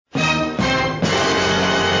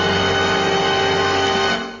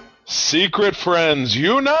Secret friends,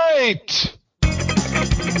 unite!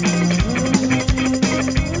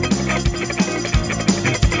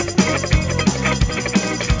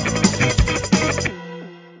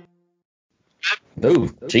 Ooh,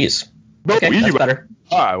 jeez. Okay, that's better.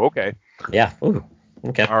 Okay. Yeah. Ooh.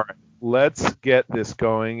 Okay. All right. Let's get this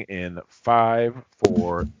going in 5,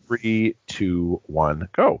 4, 3, 2, 1,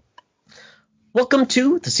 go. Welcome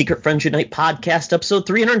to the Secret Friends Unite podcast, episode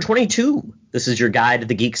 322. This is your guide to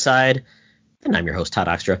the geek side, and I'm your host, Todd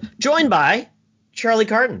Oxtra, joined by Charlie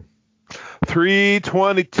Carden.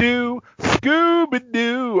 322,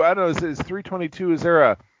 Scooby-Doo. I don't know, is 322, is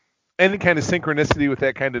there any kind of synchronicity with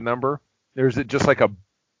that kind of number? Or is it just like a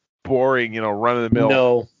boring, run-of-the-mill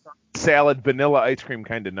No. salad vanilla ice cream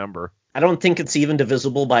kind of number? I don't think it's even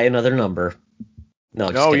divisible by another number. No,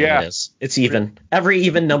 just kidding, yeah. It is. It's even. Every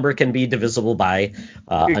even number can be divisible by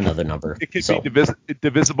another number. It can be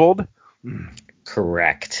divisibled?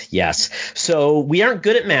 Correct. Yes. So we aren't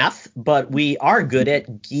good at math, but we are good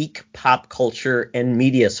at geek, pop culture, and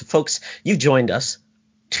media. So folks, you've joined us.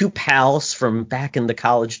 Two pals from back in the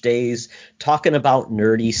college days talking about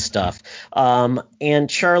nerdy stuff. And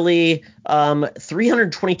Charlie,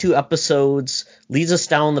 322 episodes leads us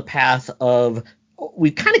down the path of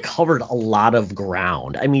we've kind of covered a lot of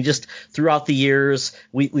ground. I mean, just throughout the years,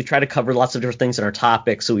 we try to cover lots of different things in our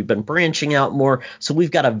topics. So we've been branching out more. So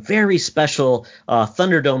we've got a very special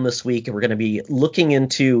Thunderdome this week. And we're going to be looking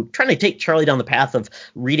into trying to take Charlie down the path of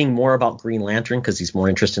reading more about Green Lantern because he's more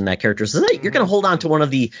interested in that character. So you're going to hold on to one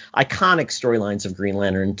of the iconic storylines of Green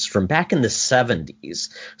Lanterns from back in the 70s.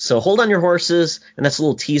 So hold on your horses. And that's a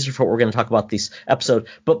little teaser for what we're going to talk about this episode.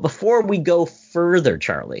 But before we go further,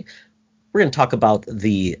 Charlie, we're going to talk about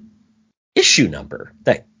the issue number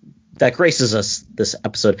that graces us this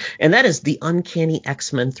episode, and that is the Uncanny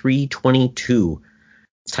X-Men 322.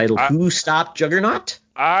 It's titled Who Stopped Juggernaut?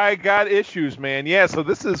 I got issues, man. Yeah, so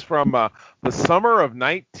this is from the summer of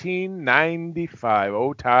 1995.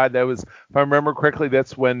 Oh, Todd, that was, if I remember correctly,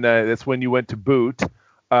 that's when you went to boot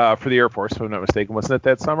for the Air Force, if I'm not mistaken. Wasn't it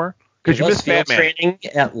that summer? Because you missed field Batman. Training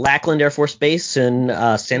at Lackland Air Force Base in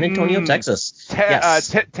San Antonio, Texas.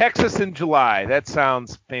 Yes. Texas in July. That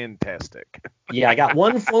sounds fantastic. Yeah, I got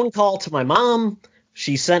one phone call to my mom.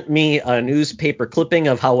 She sent me a newspaper clipping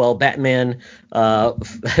of how well Batman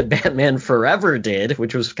Forever did,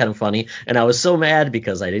 which was kind of funny. And I was so mad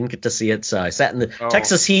because I didn't get to see it. So I sat in the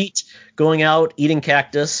Texas heat, going out, eating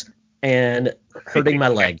cactus, and hurting my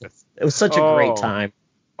leg. It was such a great time.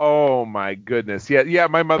 Oh my goodness. Yeah,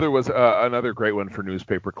 my mother was another great one for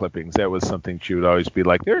newspaper clippings. That was something she would always be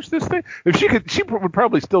like, there's this thing. If she would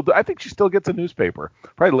probably still do. I think she still gets a newspaper.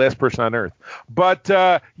 Probably the last person on earth. But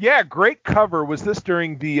yeah, great cover. Was this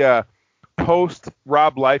during the post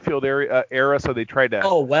Rob Liefeld era? So they tried to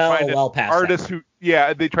find an artist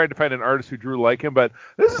they tried to find an artist who drew like him, but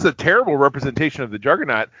this is a terrible representation of the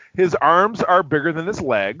Juggernaut. His arms are bigger than his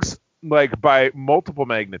legs, like by multiple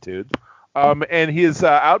magnitudes. And his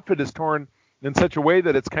outfit is torn in such a way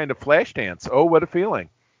that it's kind of Flashdance. Oh, what a feeling.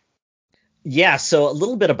 Yeah, so a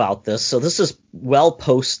little bit about this. So this is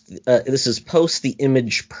post the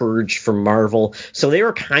Image purge from Marvel. So they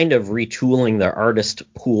were kind of retooling their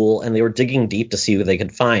artist pool, and they were digging deep to see who they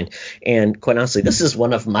could find. And quite honestly, this is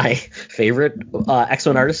one of my favorite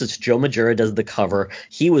X-Men artists. It's Joe Majura does the cover.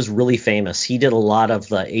 He was really famous. He did a lot of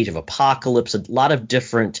the Age of Apocalypse, a lot of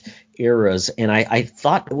different eras. And I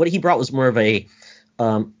thought what he brought was more of a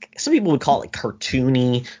some people would call it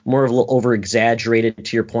cartoony, more of a little over-exaggerated,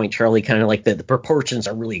 to your point, Charlie, kind of like the proportions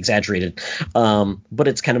are really exaggerated, but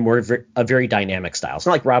it's kind of more of a very dynamic style. It's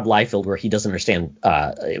not like Rob Liefeld where he doesn't understand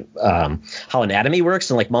how anatomy works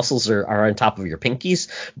and like muscles are on top of your pinkies,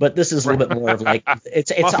 but this is a little bit more of like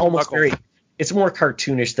it's almost very – it's more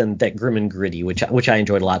cartoonish than that grim and gritty, which I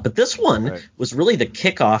enjoyed a lot. But this one was really the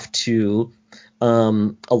kickoff to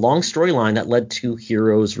a long storyline that led to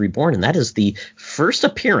Heroes Reborn, and that is the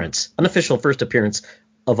unofficial first appearance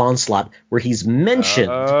of Onslaught, where he's mentioned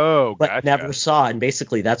but never saw. And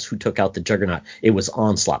basically that's who took out the Juggernaut. It was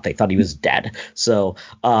Onslaught. They thought he was dead. So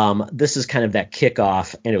this is kind of that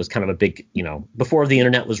kickoff, and it was kind of a big, before the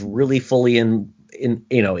internet was really fully in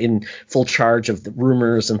full charge of the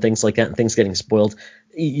rumors and things like that, and things getting spoiled.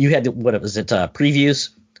 You had previews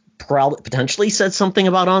potentially said something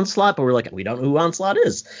about Onslaught, but we're like, we don't know who Onslaught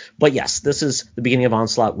is. But yes, this is the beginning of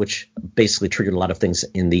Onslaught, which basically triggered a lot of things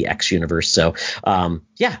in the X universe. So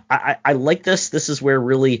I like this. This is where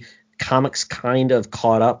really comics kind of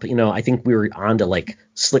caught up. I think we were on to like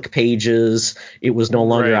slick pages. It was no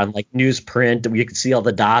longer on like newsprint. You could see all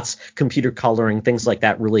the dots, computer coloring, things like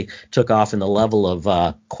that really took off, and the level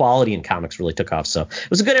of quality in comics really took off. So it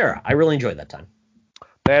was a good era. I really enjoyed that time.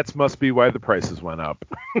 That must be why the prices went up.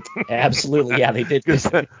 Absolutely, yeah, they did. Because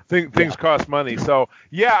things cost money. So,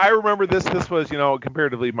 yeah, I remember this. This was,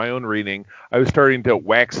 comparatively my own reading. I was starting to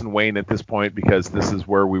wax and wane at this point because this is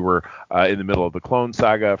where we were in the middle of the Clone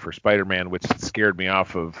Saga for Spider-Man, which scared me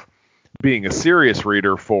off of being a serious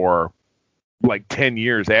reader for like 10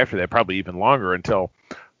 years after that, probably even longer, until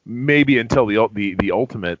the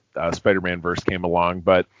Ultimate Spider-Man verse came along.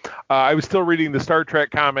 But I was still reading the Star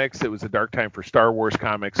Trek comics. It was a dark time for Star Wars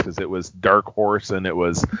comics because it was Dark Horse and it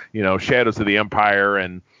was, Shadows of the Empire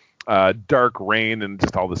and Dark Reign and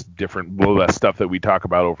just all this different stuff that we talk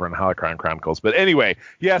about over in Holocron Chronicles. But anyway,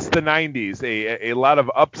 yes, the 90s, a lot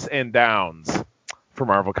of ups and downs for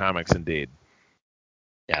Marvel Comics indeed.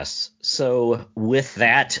 Yes. So with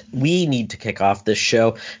that, we need to kick off this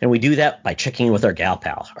show, and we do that by checking in with our gal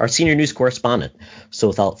pal, our senior news correspondent. So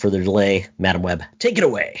without further delay, Madam Webb, take it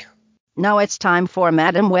away. Now it's time for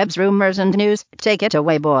Madam Webb's rumors and news. Take it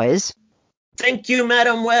away, boys. Thank you,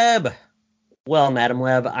 Madam Webb. Well, Madam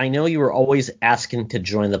Webb, I know you were always asking to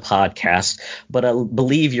join the podcast, but I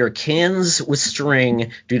believe your cans with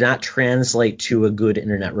string do not translate to a good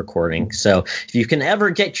internet recording. So if you can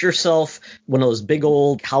ever get yourself one of those big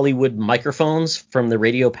old Hollywood microphones from the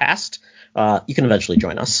radio past, you can eventually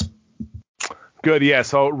join us. Good, yeah.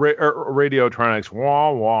 So Radiotronics,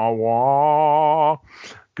 wah, wah, wah.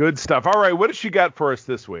 Good stuff. All right, what has she got for us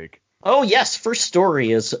this week? Oh, yes. First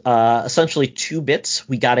story is essentially 2 bits.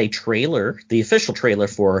 We got a trailer, the official trailer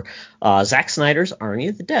for Zack Snyder's Army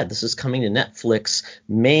of the Dead. This is coming to Netflix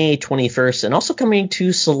May 21st and also coming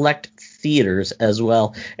to select theaters as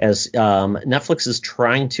well, as Netflix is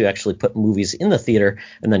trying to actually put movies in the theater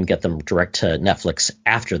and then get them direct to Netflix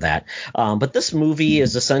after that. But this movie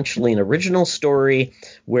is essentially an original story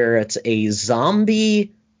where it's a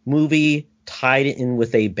zombie movie tied in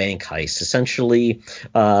with a bank heist. Essentially,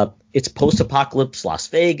 it's post-apocalypse Las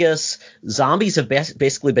Vegas. Zombies have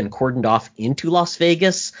basically been cordoned off into Las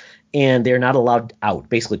Vegas, and they're not allowed out,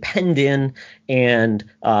 basically penned in, and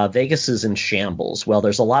Vegas is in shambles. Well,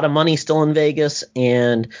 there's a lot of money still in Vegas,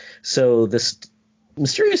 and so this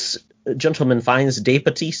mysterious gentleman finds Dave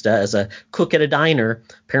Bautista as a cook at a diner.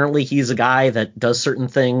 Apparently, he's a guy that does certain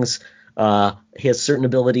things. He has certain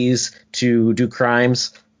abilities to do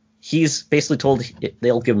crimes. He's basically told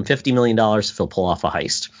they'll give him $50 million if he'll pull off a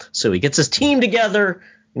heist. So he gets his team together,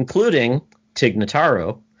 including Tig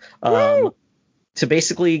Notaro, to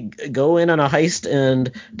basically go in on a heist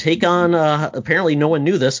and take on, apparently no one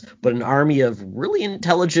knew this, but an army of really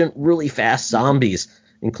intelligent, really fast zombies,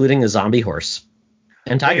 including a zombie horse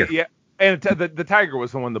and tiger. Yeah. And the tiger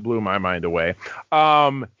was the one that blew my mind away.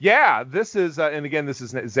 This is, and again, this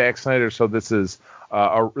is Zack Snyder, so this is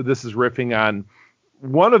riffing on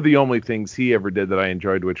one of the only things he ever did that I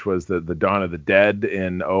enjoyed, which was the Dawn of the Dead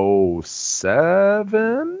in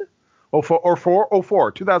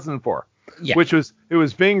 2004, Yeah. Which was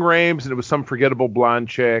Ving Rhames and it was some forgettable blonde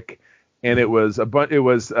chick, and it was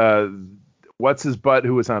what's his butt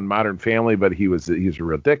who was on Modern Family, but he was a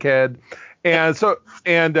real dickhead, and so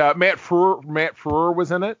Matt Frewer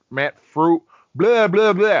was in it. Blah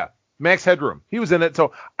blah blah. Max Headroom, he was in it,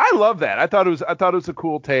 so I love that. I thought it was a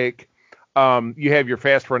cool take. You have your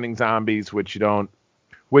fast running zombies, it's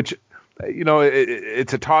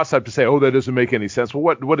a toss up to say, oh, that doesn't make any sense.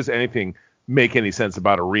 Well, what does anything make any sense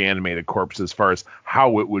about a reanimated corpse as far as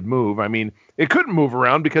how it would move? I mean, it couldn't move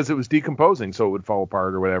around because it was decomposing, so it would fall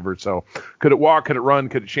apart or whatever. So could it walk? Could it run?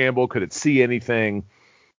 Could it shamble? Could it see anything?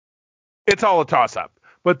 It's all a toss up.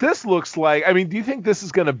 But this looks like, I mean, do you think this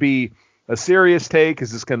is going to be a serious take?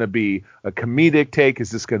 Is this going to be a comedic take?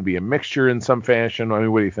 Is this going to be a mixture in some fashion? I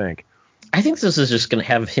mean, what do you think? I think this is just going to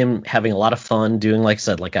have him having a lot of fun doing, like I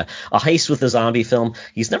said, like a heist with a zombie film.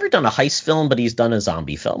 He's never done a heist film, but he's done a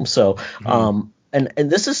zombie film. So, and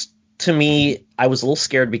this is, to me, I was a little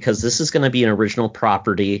scared because this is going to be an original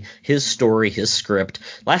property, his story, his script.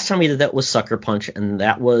 Last time he did that was Sucker Punch, and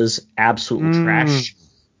that was absolute trash.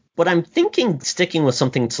 But I'm thinking sticking with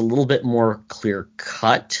something that's a little bit more clear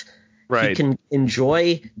cut. Right. He can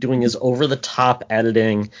enjoy doing his over-the-top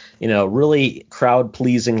editing, really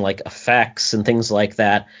crowd-pleasing like effects and things like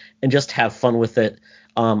that, and just have fun with it.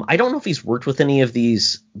 I don't know if he's worked with any of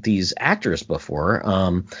these actors before,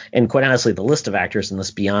 and quite honestly, the list of actors in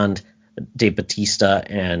this beyond Dave Bautista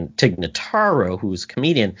and Tig Notaro, who's a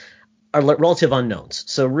comedian, are relative unknowns.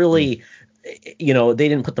 So really, they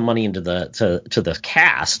didn't put the money into the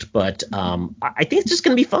cast, but I think it's just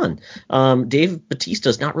going to be fun. Dave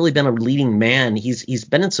Bautista's not really been a leading man. He's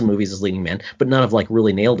been in some movies as leading man, but none have like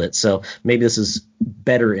really nailed it. So maybe this is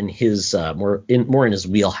better in his more in his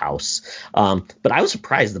wheelhouse. But I was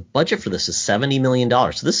surprised. The budget for this is $70 million.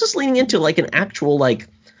 So this is leaning into like an actual like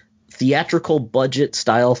theatrical budget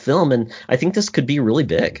style film, and I think this could be really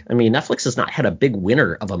big. I mean, Netflix has not had a big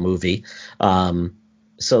winner of a movie,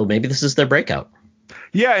 so maybe this is their breakout.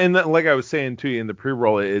 Yeah, and like I was saying to you in the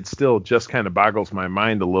pre-roll, it still just kind of boggles my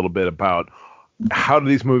mind a little bit about how do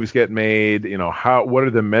these movies get made? What are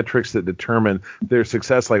the metrics that determine their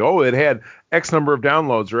success? Like, oh, it had X number of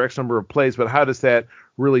downloads or X number of plays, but how does that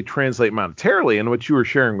really translate monetarily? And what you were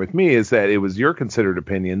sharing with me is that it was your considered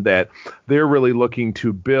opinion that they're really looking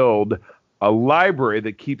to build a library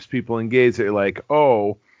that keeps people engaged. They're like,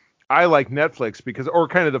 oh, I like Netflix because, or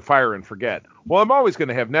kind of the fire and forget. Well, I'm always going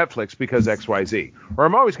to have Netflix because XYZ, or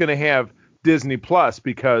I'm always going to have Disney Plus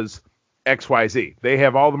because XYZ. They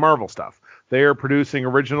have all the Marvel stuff. They are producing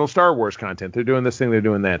original Star Wars content. They're doing this thing. They're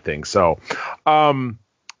doing that thing. So,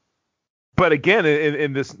 but again,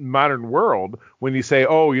 in this modern world, when you say,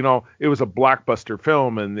 oh, it was a blockbuster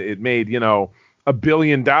film and it made, $1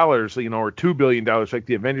 billion, or $2 billion like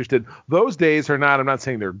the Avengers did, those days are not, I'm not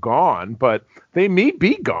saying they're gone, but they may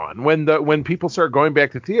be gone when people start going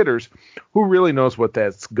back to theaters. Who really knows what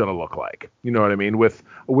that's going to look like? You know what I mean? With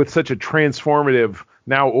such a transformative,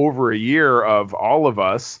 now over a year of all of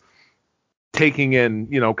us taking in,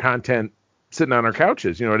 content, sitting on our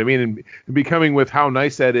couches, you know what I mean? And becoming with how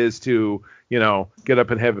nice that is to, get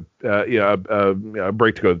up and have a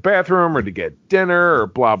break to go to the bathroom or to get dinner or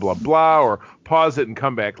blah, blah, blah, or pause it and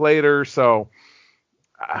come back later. So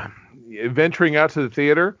venturing out to the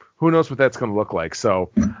theater, who knows what that's going to look like.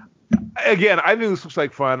 So again, I think this looks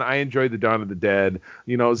like fun. I enjoyed the Dawn of the Dead.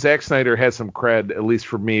 Zack Snyder has some cred, at least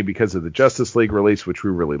for me, because of the Justice League release, which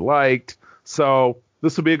we really liked. So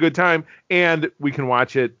this will be a good time, and we can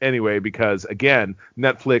watch it anyway because, again,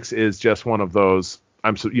 Netflix is just one of those.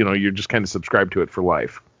 You're just kind of subscribed to it for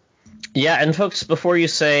life. Yeah, and folks, before you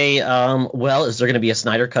say, well, is there going to be a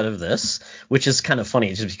Snyder cut of this? Which is kind of funny.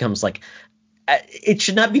 It just becomes like, it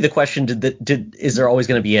should not be the question, is there always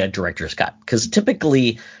going to be a director's cut? Because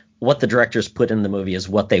typically what the directors put in the movie is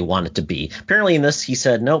what they want it to be. Apparently in this, he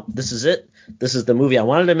said, nope, this is it. This is the movie I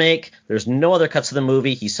wanted to make. There's no other cuts of the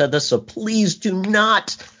movie. He said this, so please do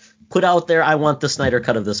not put out there, I want the Snyder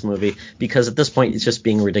cut of this movie, because at this point it's just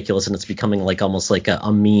being ridiculous and it's becoming like almost like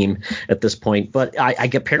a meme at this point. But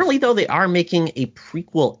apparently, though, they are making a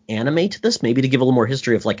prequel anime to this, maybe to give a little more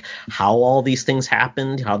history of like how all these things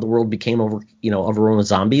happened, how the world became overrun with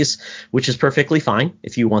zombies, which is perfectly fine.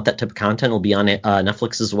 If you want that type of content, it'll be on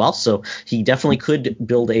Netflix as well. So he definitely could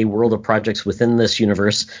build a world of projects within this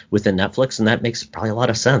universe within Netflix, and that makes probably a lot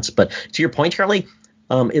of sense. But to your point, Charlie,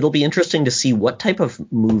 it'll be interesting to see what type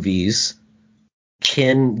of movies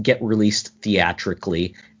can get released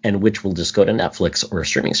theatrically and which will just go to Netflix or a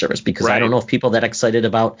streaming service, because right. I don't know if people are that excited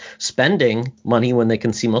about spending money when they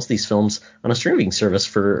can see most of these films on a streaming service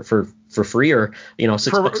for free or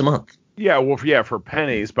 $6 a month. Yeah, well, for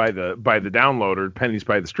pennies by the download or pennies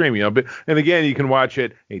by the stream, But and again, you can watch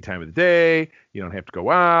it any time of the day. You don't have to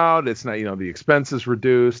go out. It's not, the expense is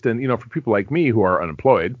reduced, and for people like me who are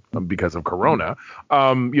unemployed because of Corona,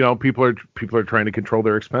 people are trying to control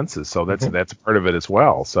their expenses, so that's part of it as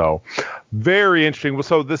well. So very interesting. Well,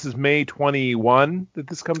 so this is May 21 that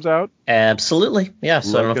this comes out. Absolutely, yeah.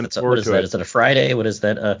 So I don't know if what is that? Is it a Friday? What is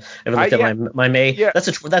that? I haven't looked at my May. Yeah.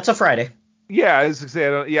 That's a Friday. Yeah, as I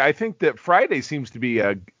say, I think that Friday seems to be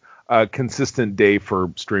a consistent day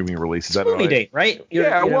for streaming releases. It's a movie date, right?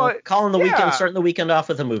 Calling the weekend, starting the weekend off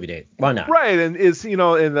with a movie date. Why not? Right, and is in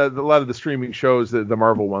a lot of the streaming shows, the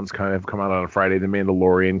Marvel ones kind of come out on a Friday. The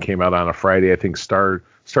Mandalorian came out on a Friday. I think Star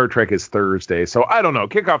Trek is Thursday. So I don't know.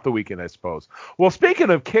 Kick off the weekend, I suppose. Well, speaking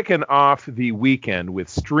of kicking off the weekend with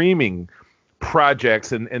streaming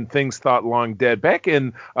projects and things thought long dead, back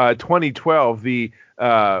in 2012, the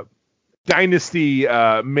Dynasty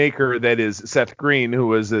maker that is Seth Green, who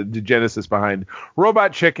was the genesis behind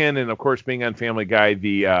Robot Chicken, and of course being on Family Guy,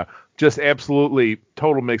 the just absolutely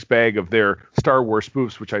total mixed bag of their Star Wars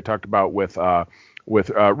spoofs, which I talked about with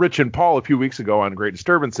Rich and Paul a few weeks ago on Great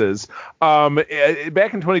Disturbances.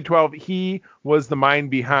 Back in 2012, he was the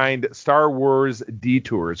mind behind Star Wars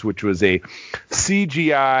Detours, which was a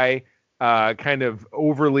CGI kind of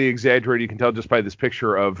overly exaggerated. You can tell just by this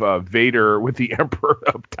picture of Vader with the Emperor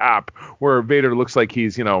up top, where Vader looks like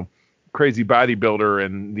he's, crazy bodybuilder,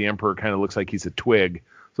 and the Emperor kind of looks like he's a twig.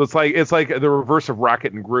 So it's like the reverse of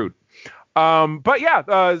Rocket and Groot. But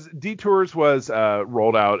yeah, Detours was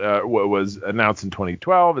rolled out, was announced in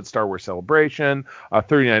 2012 at Star Wars Celebration.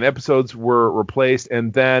 39 episodes were replaced,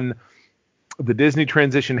 and then the Disney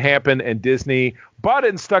transition happened, and Disney bought it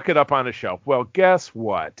and stuck it up on a shelf. Well, guess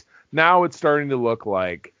what? Now it's starting to look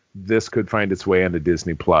like this could find its way onto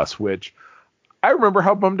Disney Plus, which I remember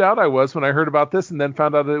how bummed out I was when I heard about this and then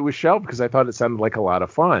found out that it was shelved because I thought it sounded like a lot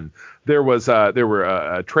of fun. There were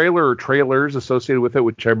a trailer or trailers associated with it,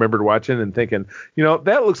 which I remembered watching and thinking,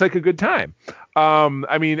 that looks like a good time. Brought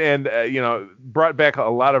back a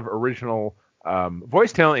lot of original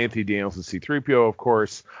voice talent. Anthony Daniels as C-3PO, of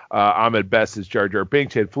course. Ahmed Best as Jar Jar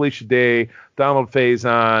Binks. You had Felicia Day, Donald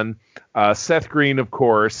Faison, Seth Green, of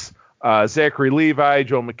course, Zachary Levi,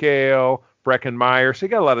 Joel McHale, Breckin Meyer. So you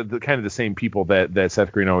got a lot of the same people that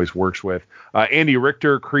Seth Green always works with. Andy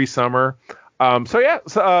Richter, Cree Summer.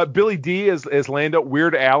 Billy D as Lando.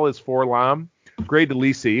 Weird Al as Forlom. Gray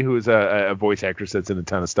DeLisi, who is a voice actress that's in a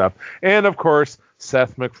ton of stuff. And, of course,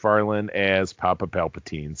 Seth MacFarlane as Papa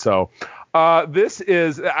Palpatine. So this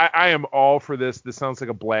is – I am all for this. This sounds like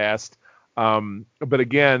a blast. But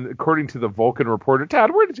again, according to the Vulcan Reporter, Todd,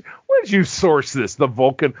 where did you source this? The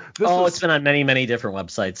Vulcan. It's been on many, many different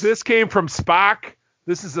websites. This came from Spock.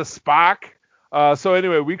 This is a Spock. So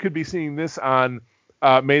anyway, we could be seeing this on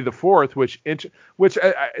May the 4th, which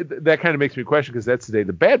that kind of makes me question because that's the day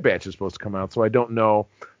the Bad Batch is supposed to come out. So I don't know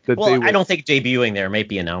that I don't think debuting there may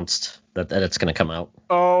be announced that it's going to come out.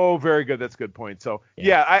 Oh, very good. That's a good point. So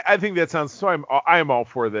I think that sounds. So I am all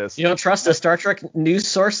for this. You don't trust a Star Trek news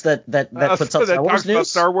source that puts out Star Wars news? About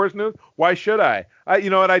Star Wars news? Why should I? You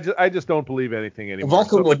know what? I just don't believe anything anymore.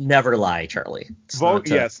 Vulcan would never lie, Charlie.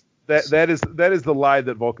 Yes. That is the lie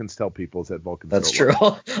that Vulcans tell people is that Vulcans. That's true.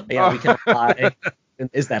 Yeah, we can lie.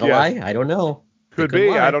 Is that a lie? I don't know. Could be.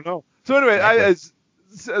 Lie. I don't know. So anyway,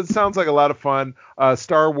 it sounds like a lot of fun.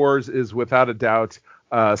 Star Wars is without a doubt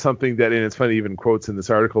something that, and it's funny, even quotes in this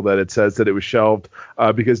article that it says that it was shelved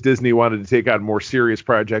because Disney wanted to take on more serious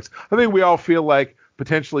projects. I think we all feel like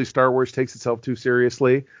potentially Star Wars takes itself too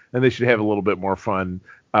seriously, and they should have a little bit more fun,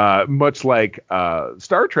 much like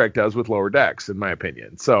Star Trek does with Lower Decks, in my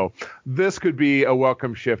opinion. So this could be a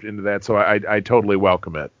welcome shift into that. So I totally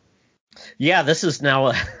welcome it. Yeah, this is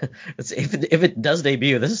now if it does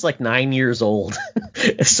debut, this is like 9 years old.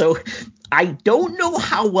 So I don't know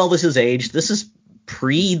how well this is aged. This is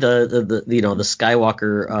pre the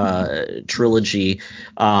Skywalker trilogy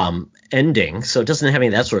ending, so it doesn't have any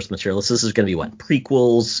of that source material. This is going to be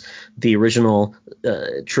prequels, the original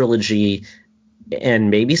trilogy, and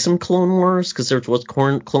maybe some Clone Wars, because there was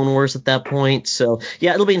Clone Wars at that point. So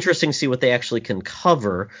yeah, it'll be interesting to see what they actually can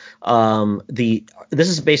cover. This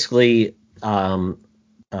is basically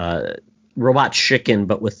Robot Chicken,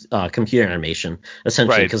 but with computer animation,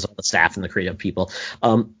 essentially, because of the staff and the creative people.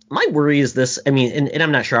 My worry is this. I mean, and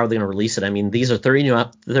I'm not sure how they're going to release it. I mean, these are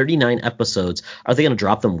 39 episodes. Are they going to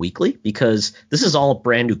drop them weekly? Because this is all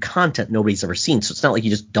brand new content nobody's ever seen. So it's not like you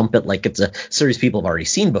just dump it like it's a series people have already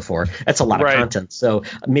seen before. That's a lot of content. So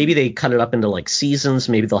maybe they cut it up into seasons.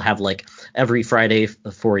 Maybe they'll have every Friday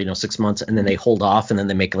for 6 months, and then they hold off, and then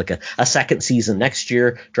they make a second season next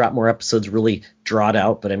year, drop more episodes, really draw it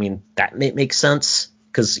out. But I mean, that makes sense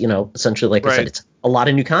because, essentially, I said, it's a lot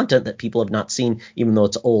of new content that people have not seen, even though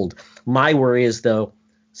it's old. My worry is, though,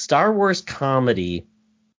 Star Wars comedy,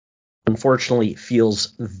 unfortunately,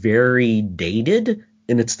 feels very dated,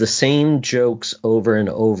 and it's the same jokes over and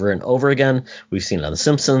over and over again. We've seen it on The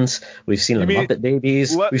Simpsons. We've seen it on Muppet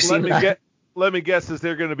Babies. Let me guess, is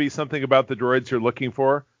there going to be something about the droids you're looking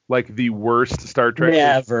for? Like the worst Star Trek?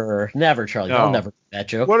 Never, Charlie. No. I'll never do that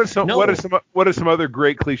joke. What are some other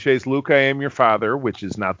great cliches? Luke, I am your father, which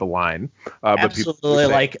is not the line. Absolutely,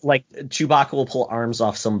 like Chewbacca will pull arms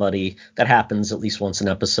off somebody. That happens at least once an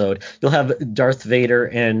episode. You'll have Darth Vader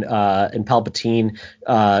and Palpatine,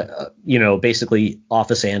 basically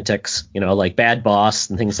office antics, like bad boss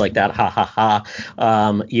and things like that. Ha ha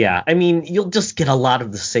ha. Yeah, I mean, you'll just get a lot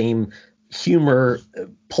of the same humor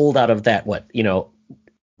pulled out of that.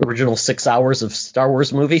 Original 6 hours of Star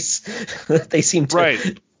Wars movies. They seem to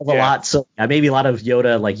have a lot. So maybe a lot of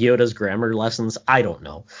Yoda, like Yoda's grammar lessons. I don't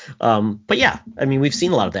know. But yeah, I mean, we've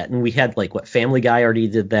seen a lot of that. And we had Family Guy already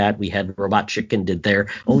did that. We had Robot Chicken did their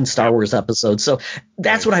own Star Wars episode. So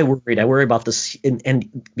that's what I worried. I worry about this.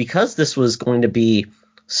 And because this was going to be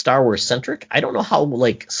Star Wars centric, I don't know how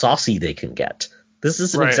saucy they can get. This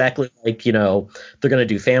isn't exactly they're going to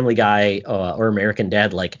do Family Guy or American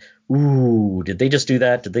Dad ooh, did they just do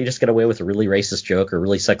that? Did they just get away with a really racist joke or a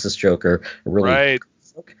really sexist joke or a really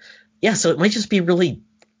joke? Yeah, so it might just be really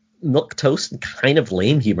milquetoast and kind of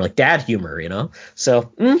lame humor, like dad humor,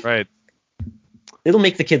 So it'll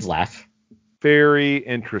make the kids laugh. Very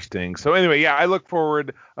interesting. So anyway, I look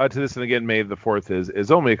forward to this. And again, May the 4th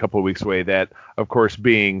is only a couple of weeks away. That, of course,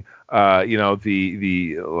 being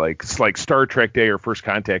the Star Trek Day or First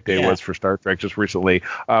Contact Day was for Star Trek just recently,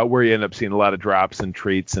 where you end up seeing a lot of drops and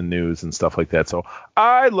treats and news and stuff like that. So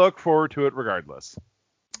I look forward to it regardless.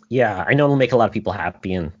 Yeah, I know it'll make a lot of people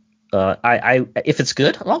happy, and I if it's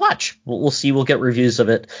good, I'll watch. We'll see. We'll get reviews of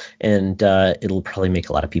it, and it'll probably make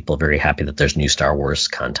a lot of people very happy that there's new Star Wars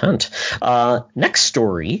content. Next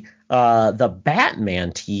story. The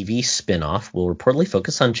Batman TV spinoff will reportedly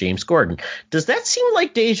focus on James Gordon. Does that seem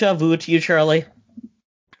like deja vu to you, Charlie?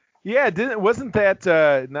 Yeah, wasn't that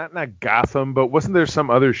not Gotham, but wasn't there some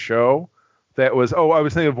other show that was? Oh, I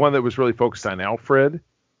was thinking of one that was really focused on Alfred.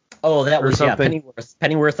 Oh, that was something.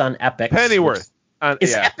 Pennyworth on Epix. Pennyworth.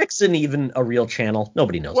 Is Epix even a real channel?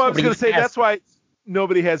 Nobody knows. Well, I was going to say that's why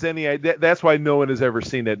nobody has any idea. That's why no one has ever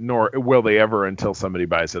seen it, nor will they ever until somebody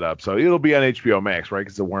buys it up. So it'll be on HBO Max, right?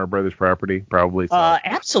 Because it's a Warner Brothers property, probably. So.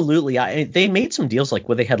 Absolutely. They made some deals like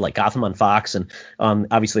where they had like Gotham on Fox and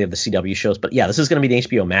obviously have the CW shows. But yeah, this is going to be an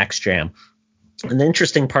HBO Max jam. And the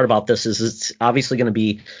interesting part about this is it's obviously going to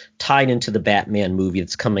be tied into the Batman movie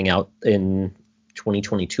that's coming out in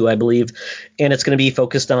 2022, I believe. And it's going to be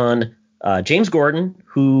focused on James Gordon,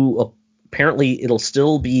 who apparently it'll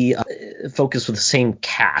still be focused with the same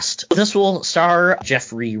cast. This will star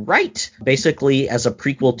Jeffrey Wright, basically as a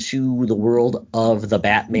prequel to the world of the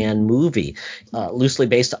Batman movie, loosely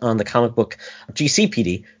based on the comic book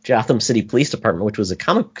GCPD, Gotham City Police Department, which was a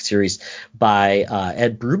comic book series by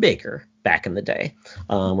Ed Brubaker back in the day,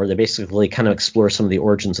 where they basically kind of explore some of the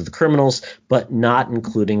origins of the criminals, but not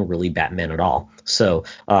including really Batman at all. So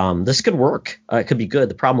this could work. It could be good.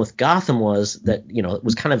 The problem with Gotham was that, it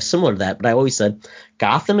was kind of similar to that, but I always said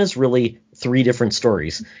Gotham is really three different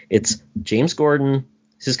stories. It's James Gordon,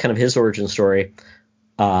 this is kind of his origin story,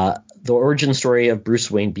 the origin story of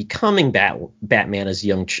Bruce Wayne becoming Batman as a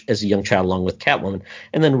young child along with Catwoman,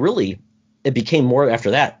 and then really it became more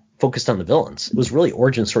after that focused on the villains. It was really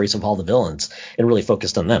origin stories of all the villains and really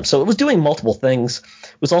focused on them. So it was doing multiple things.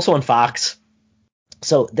 It was also on Fox.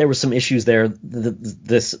 So there was some issues there.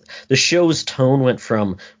 The show's tone went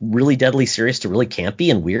from really deadly serious to really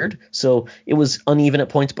campy and weird. So it was uneven at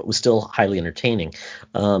points, but was still highly entertaining.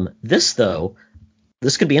 This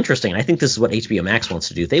could be interesting. I think this is what HBO Max wants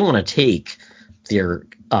to do. They want to take their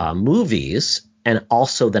movies and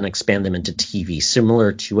also then expand them into TV,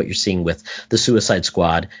 similar to what you're seeing with the Suicide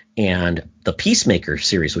Squad and the Peacemaker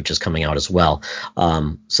series, which is coming out as well.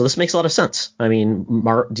 So this makes a lot of sense. I mean,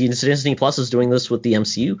 Disney Plus is doing this with the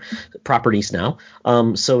MCU properties now.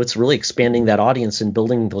 So it's really expanding that audience and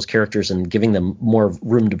building those characters and giving them more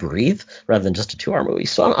room to breathe rather than just a 2-hour movie.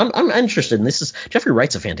 So I'm interested in this. Jeffrey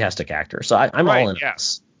Wright's a fantastic actor, so I'm all in.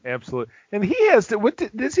 Yes, absolutely. And he has.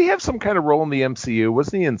 Does he have some kind of role in the MCU?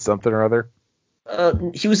 Wasn't he in something or other?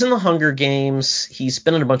 He was in the Hunger Games. He's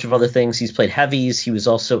been in a bunch of other things. He's played heavies. He was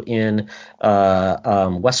also in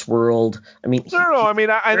Westworld. I mean,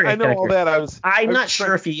 I know all that. I'm not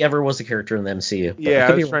sure if he ever was a character in the MCU. Yeah,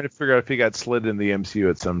 I was trying to figure out if he got slid in the MCU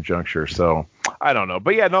at some juncture. So I don't know,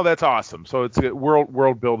 but yeah, no, that's awesome. So it's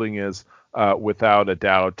world building is without a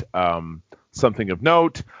doubt something of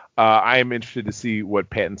note. I am interested to see what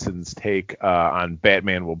Pattinson's take on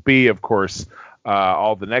Batman will be. Of course.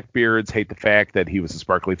 All the neckbeards hate the fact that he was a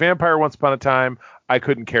sparkly vampire once upon a time. I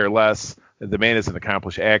couldn't care less. The man is an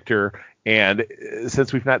accomplished actor. And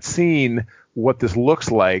since we've not seen what this looks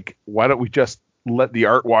like, why don't we just let the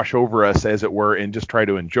art wash over us, as it were, and just try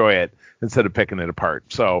to enjoy it instead of picking it apart.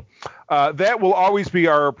 So that will always be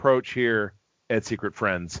our approach here at Secret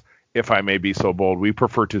Friends, if I may be so bold. We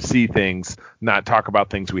prefer to see things, not talk about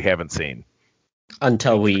things we haven't seen.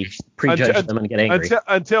 Until we prejudge them and get angry.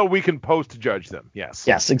 Until we can post-judge them, yes.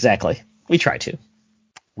 Yes, exactly. We try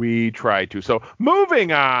to. So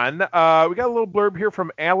moving on, we got a little blurb here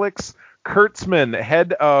from Alex Kurtzman,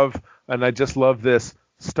 head of, and I just love this,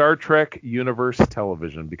 Star Trek Universe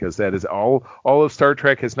Television, because that is all of Star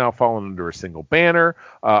Trek has now fallen under a single banner,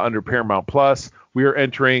 under Paramount Plus. We are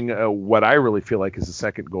entering what I really feel like is a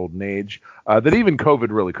second golden age that even COVID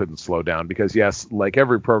really couldn't slow down, because yes, like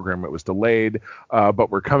every program, it was delayed,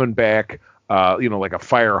 but we're coming back, like a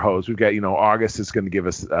fire hose. We've got, August is going to give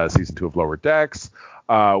us season 2 of Lower Decks.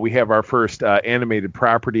 We have our first animated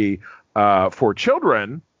property for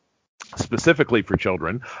children, specifically for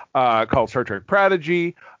children, called Star Trek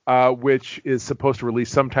Prodigy, which is supposed to release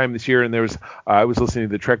sometime this year. And I was listening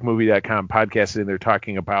to the TrekMovie.com podcast, and they're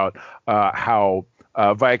talking about how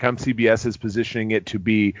Viacom CBS is positioning it to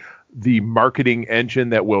be the marketing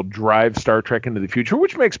engine that will drive Star Trek into the future,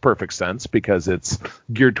 which makes perfect sense because it's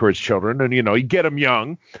geared towards children. And, you get them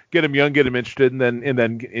young, get them interested, and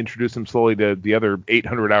then introduce them slowly to the other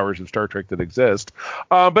 800 hours of Star Trek that exist.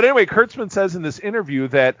 But anyway, Kurtzman says in this interview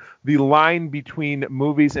that the line between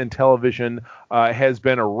movies and television has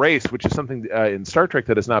been erased, which is something in Star Trek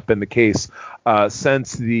that has not been the case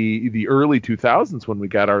since the early 2000s, when we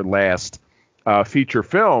got our last feature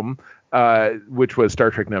film, which was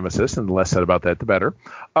Star Trek Nemesis, and the less said about that, the better.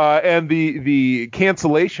 And the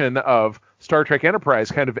cancellation of Star Trek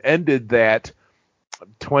Enterprise kind of ended that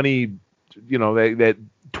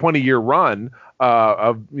 20-year run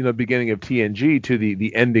of beginning of TNG to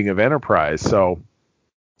the ending of Enterprise. So,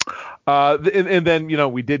 and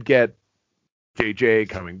then we did get J.J.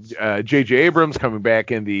 Abrams coming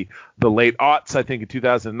back in the late aughts. I think in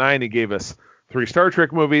 2009 he gave us 3 Star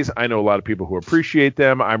Trek movies. I know a lot of people who appreciate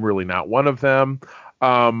them. I'm really not one of them.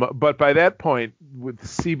 But by that point, with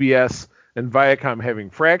CBS and Viacom having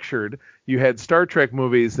fractured, you had Star Trek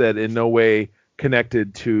movies that in no way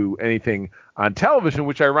connected to anything on television,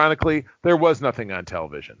 which ironically, there was nothing on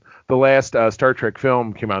television. The last Star Trek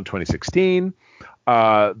film came out in 2016.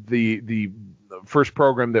 The first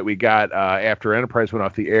program that we got after Enterprise went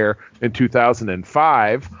off the air in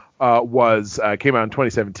 2005 came out in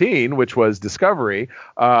 2017, which was Discovery.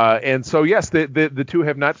 And so, yes, the two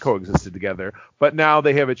have not coexisted together, but now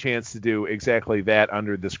they have a chance to do exactly that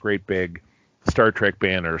under this great big Star Trek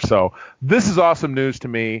banner. So this is awesome news to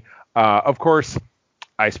me. Of course,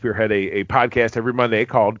 I spearhead a podcast every Monday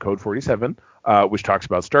called Code 47, which talks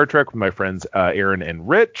about Star Trek with my friends Aaron and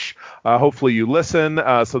Rich. Hopefully you listen.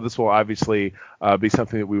 So this will obviously be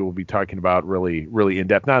something that we will be talking about really, really in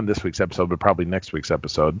depth, not in this week's episode, but probably next week's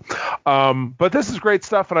episode. But this is great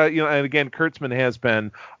stuff. And and again, Kurtzman has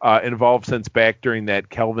been involved since back during that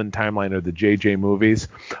Kelvin timeline of the JJ movies.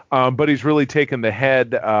 But he's really taken the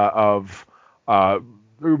head of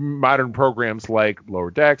modern programs like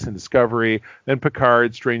Lower Decks and Discovery, and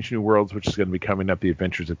Picard, Strange New Worlds, which is going to be coming up, The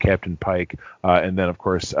Adventures of Captain Pike, and then, of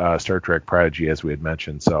course, Star Trek Prodigy, as we had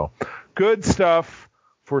mentioned. So good stuff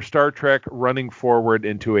for Star Trek running forward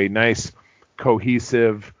into a nice,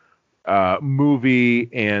 cohesive movie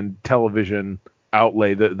and television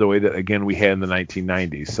outlay the way that, again, we had in the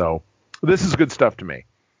 1990s. So this is good stuff to me.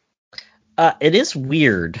 It is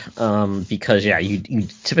weird because, you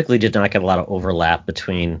typically did not get a lot of overlap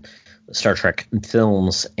between Star Trek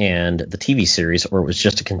films and the TV series, or it was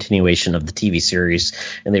just a continuation of the TV series,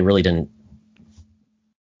 and they really didn't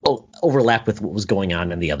overlap with what was going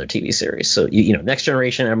on in the other TV series. So, Next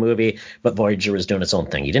Generation had a movie, but Voyager was doing its own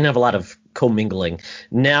thing. You didn't have a lot of commingling.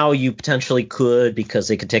 Now you potentially could, because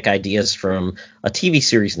they could take ideas from a TV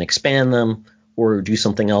series and expand them, or do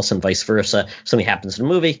something else, and vice versa. Something happens in a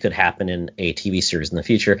movie could happen in a TV series in the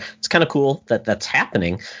future. It's kind of cool that that's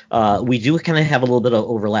happening. We do kind of have a little bit of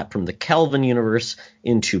overlap from the Kelvin universe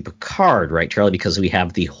into Picard, right, Charlie? Because we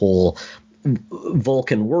have the whole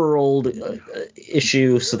Vulcan world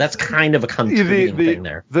issue, so that's kind of a contributing thing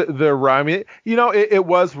there. The Romulan, it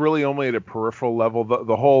was really only at a peripheral level.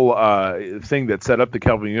 The whole thing that set up the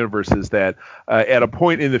Kelvin universe is that at a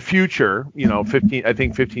point in the future,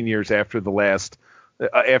 15 years after the last.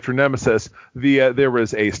 After Nemesis, there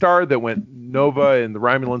was a star that went nova in the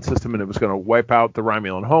Romulan system, and it was going to wipe out the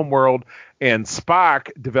Romulan homeworld. And Spock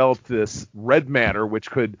developed this red matter, which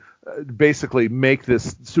could basically make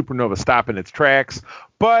this supernova stop in its tracks.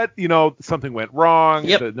 But, something went wrong.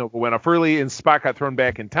 Yep. The nova went off early, and Spock got thrown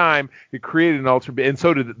back in time. It created an alternate, and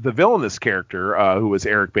so did the villainous character, who was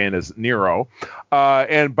Eric Bana's Nero.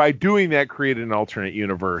 And by doing that, created an alternate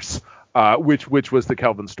universe. Which was the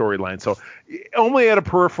Kelvin storyline. So only at a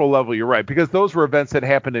peripheral level, you're right, because those were events that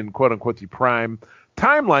happened in quote unquote the prime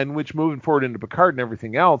timeline, which moving forward into Picard and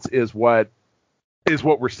everything else is what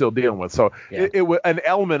we're still dealing with. So an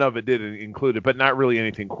element of it did include it, but not really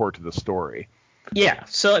anything core to the story. Yeah.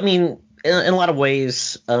 So, I mean, in a lot of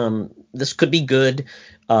ways, this could be good.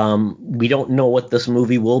 We don't know what this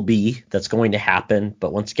movie will be that's going to happen.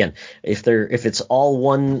 But once again, if it's all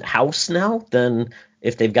one house now, then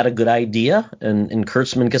if they've got a good idea and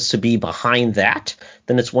Kurtzman gets to be behind that,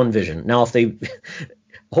 then it's one vision. Now, if they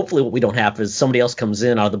hopefully what we don't have is somebody else comes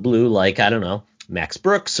in out of the blue, like, I don't know, Max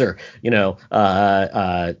Brooks or,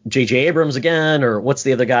 J.J. Abrams again, or what's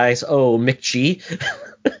the other guys? Oh, Mick G.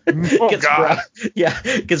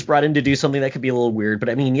 Gets brought in to do something that could be a little weird. But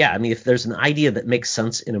if there's an idea that makes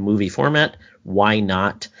sense in a movie format, why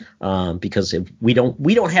not? Because we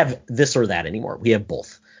don't have this or that anymore. We have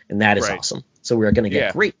both. And that is awesome. So we're going to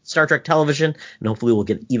get great Star Trek television, and hopefully we'll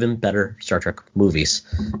get even better Star Trek movies.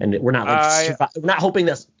 And we're not we're not hoping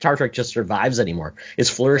that Star Trek just survives anymore.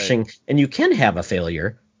 It's flourishing, and you can have a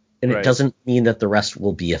failure, and it doesn't mean that the rest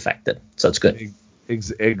will be affected. So it's good.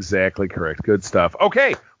 Exactly correct. Good stuff.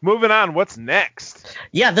 Okay, moving on. What's next?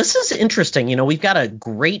 Yeah, this is interesting. We've got a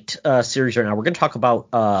great series right now. We're going to talk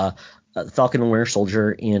about Falcon and Winter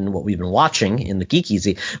Soldier in what we've been watching in the Geek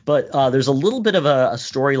Easy, but there's a little bit of a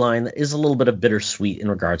storyline that is a little bit of bittersweet in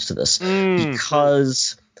regards to this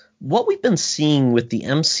because what we've been seeing with the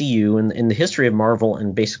MCU and in the history of Marvel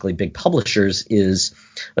and basically big publishers is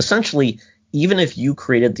essentially, even if you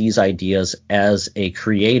created these ideas as a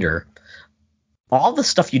creator, all the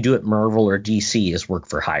stuff you do at Marvel or DC is work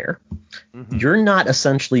for hire. Mm-hmm. You're not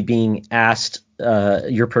essentially being asked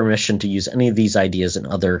your permission to use any of these ideas in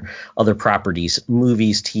other properties,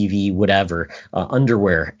 movies, TV, whatever,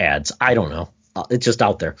 underwear ads. I don't know. It's just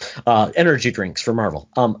out there. Energy drinks for Marvel.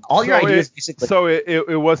 All your ideas basically. So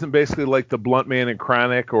it wasn't basically like the Blunt Man and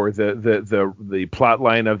Chronic or the plot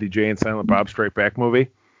line of the Jay and Silent Bob Strike Back movie.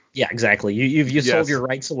 Yeah, exactly. You sold your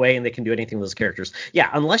rights away, and they can do anything with those characters. Yeah,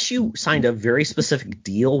 unless you signed a very specific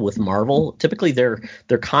deal with Marvel, typically their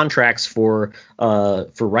contracts for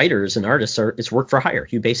writers and artists it's work for hire.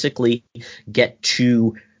 You basically get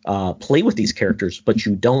to play with these characters, but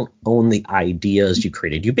you don't own the ideas you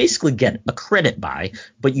created. You basically get a credit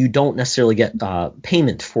but you don't necessarily get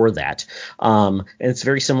payment for that. And it's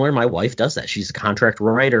very similar. My wife does that. She's a contract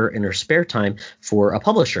writer in her spare time for a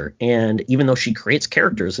publisher. And even though she creates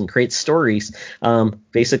characters and creates stories,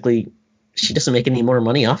 basically she doesn't make any more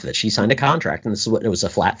money off of it. She signed a contract, and it was a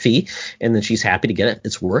flat fee, and then she's happy to get it.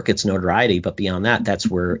 It's work, it's notoriety, but beyond that, that's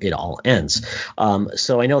where it all ends.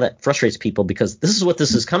 So I know that frustrates people, because this is what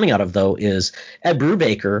this is coming out of, though, is Ed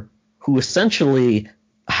Brubaker, who essentially,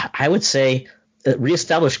 I would say,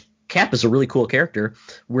 reestablished Cap as a really cool character,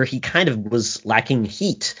 where he kind of was lacking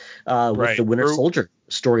heat with the Winter Soldier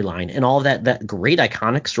storyline and all that great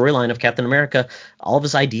iconic storyline of Captain America. All of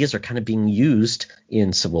his ideas are kind of being used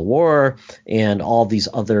in Civil War and all these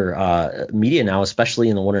other media now, especially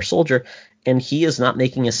in the Winter Soldier, and he is not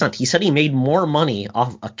making a cent. He said he made more money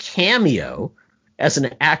off a cameo as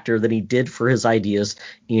an actor than he did for his ideas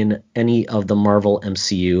in any of the Marvel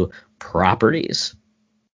MCU properties.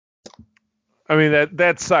 I mean,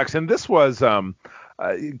 that sucks. And this was kind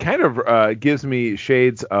of gives me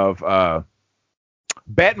shades of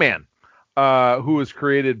Batman, who was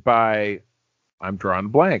created by, I'm drawing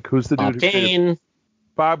blank. Who's the Bob dude? Kane.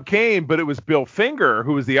 Bob Kane, but it was Bill Finger,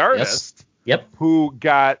 who was the artist. Yes. Yep. Who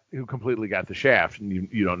completely got the shaft, and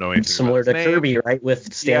you don't know anything. Similar about to Kirby, right,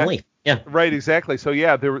 with Stan Lee. Yeah. Right, exactly. So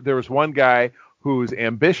yeah, there was one guy whose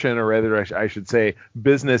ambition, or rather I should say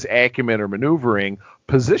business acumen or maneuvering,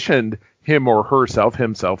 positioned him or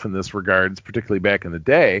himself in this regards, particularly back in the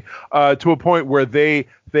day, to a point where they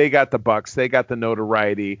got the bucks, they got the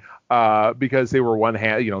notoriety, because they were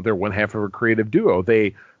they're one half of a creative duo.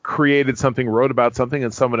 They created something, wrote about something,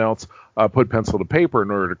 and someone else put pencil to paper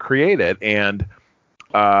in order to create it, and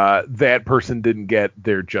that person didn't get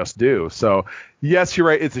their just due. So yes, you're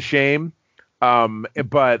right, it's a shame.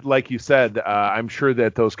 But like you said, I'm sure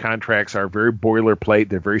that those contracts are very boilerplate.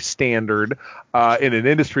 They're very standard in an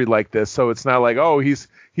industry like this. So it's not like, oh, he's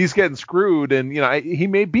getting screwed, and he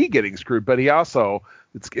may be getting screwed, but he also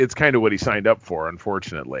it's kind of what he signed up for,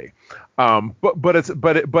 unfortunately. But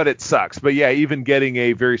it sucks. But yeah, even getting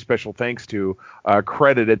a very special thanks to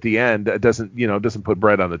credit at the end doesn't put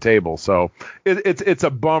bread on the table. So it's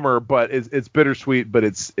a bummer, but it's bittersweet. But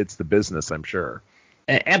it's the business, I'm sure.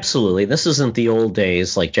 Absolutely. This isn't the old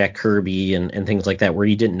days like Jack Kirby and things like that, where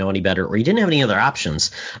you didn't know any better or you didn't have any other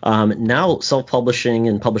options. Now self-publishing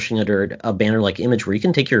and publishing under a banner like Image, where you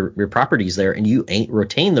can take your properties there and you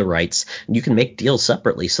retain the rights, and you can make deals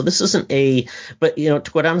separately. So this isn't but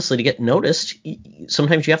quite honestly, to get noticed,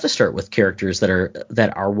 sometimes you have to start with characters that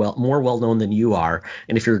are more well known than you are.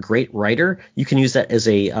 And if you're a great writer, you can use that as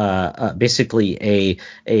basically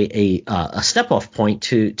a step off point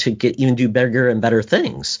to get even do bigger and better things.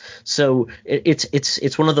 So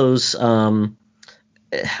it's one of those what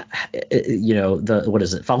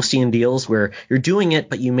is it, Faustian deals, where you're doing it,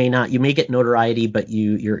 but you may get notoriety, but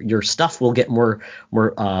your stuff will get more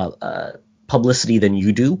publicity than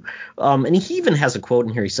you do. And he even has a quote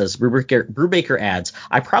in here. He says, Brubaker adds,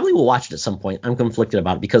 I probably will watch it at some point. I'm conflicted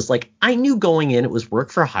about it because I knew going in it was work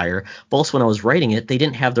for hire, but also when I was writing it, they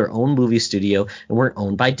didn't have their own movie studio and weren't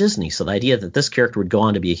owned by Disney. So the idea that this character would go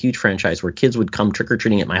on to be a huge franchise where kids would come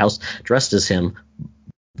trick-or-treating at my house dressed as him, ...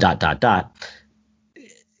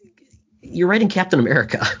 You're writing Captain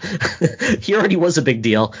America. He already was a big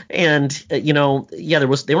deal, and they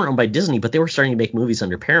weren't owned by Disney, but they were starting to make movies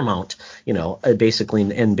under Paramount, basically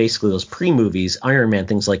those pre-movies, Iron Man,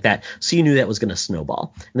 things like that. So you knew that was going to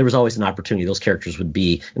snowball, and there was always an opportunity those characters would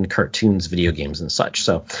be in cartoons, video games, and such.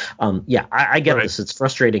 So I get this. It's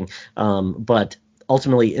frustrating, but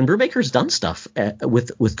ultimately, and Brubaker's done stuff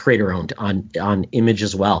with creator owned on Image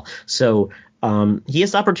as well. So he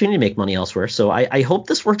has the opportunity to make money elsewhere. So I hope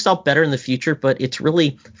this works out better in the future. But it's really,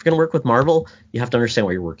 if you're going to work with Marvel, you have to understand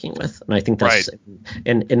what you're working with. And I think that's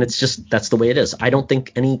and it's just that's the way it is. I don't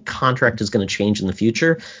think any contract is going to change in the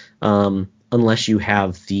future unless you're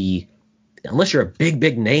a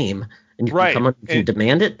big name. And you can come up and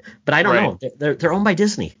demand it, but I don't know. They're owned by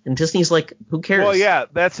Disney, and Disney's like, who cares? Well, yeah,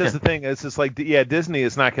 that's just the thing. It's just like, Disney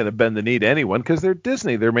is not going to bend the knee to anyone because they're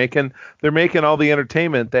Disney. They're making all the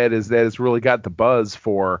entertainment that has really got the buzz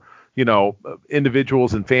for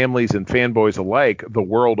individuals and families and fanboys alike the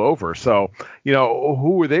world over. So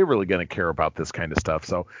who are they really going to care about this kind of stuff?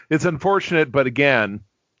 So it's unfortunate, but again,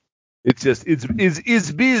 it's just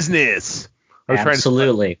it's business.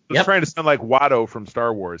 Absolutely. I was trying to sound like Watto from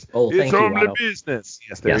Star Wars. Oh, it's only the business.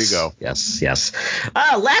 Yes, there you go. Yes.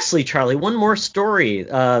 Lastly, Charlie, one more story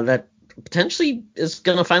that potentially is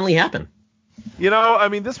going to finally happen.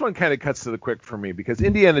 This one kind of cuts to the quick for me because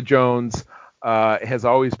Indiana Jones has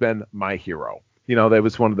always been my hero. That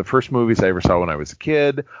was one of the first movies I ever saw when I was a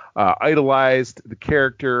kid. Idolized the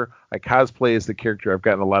character. I cosplay as the character. I've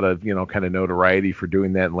gotten a lot of, kind of notoriety for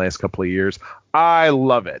doing that in the last couple of years. I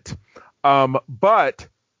love it. But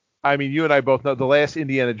you and I both know the last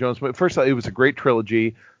Indiana Jones movie. First of all, it was a great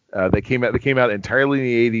trilogy. They came out entirely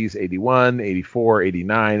in the 80s, 81, 84,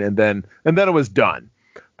 89, and then it was done.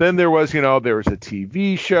 Then there was a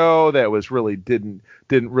TV show that was really didn't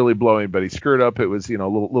really blow anybody's skirt up. It was,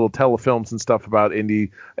 little telefilms and stuff about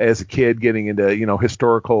Indy as a kid getting into,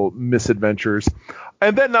 historical misadventures,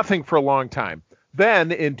 and then nothing for a long time.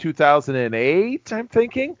 Then in 2008, I'm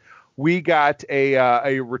thinking, we got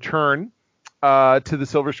a return to the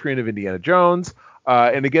silver screen of Indiana Jones.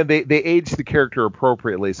 And again, they aged the character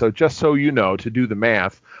appropriately. So just so you know, to do the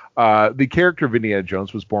math, the character of Indiana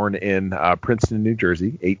Jones was born in Princeton, New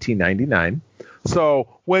Jersey, 1899. So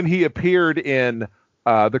when he appeared in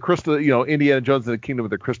the Crystal, Indiana Jones and the Kingdom of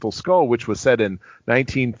the Crystal Skull, which was set in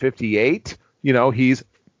 1958, he's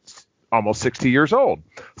almost 60 years old.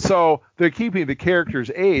 So they're keeping the character's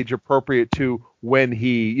age appropriate to when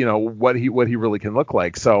he, what he really can look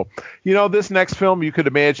like. So, this next film, you could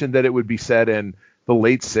imagine that it would be set in the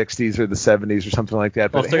late 60s or the 70s or something like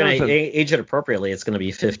that. Well, if they're going to age it appropriately, it's going to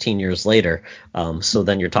be 15 years later. So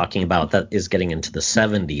then you're talking about that is getting into the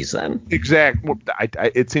 70s then. Exactly.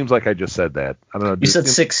 It seems like I just said that. I don't know. You said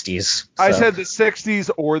 60s. So. I said the 60s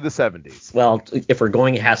or the 70s. Well, if we're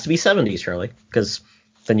going, it has to be 70s, Charlie, because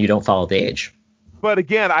then you don't follow the age. But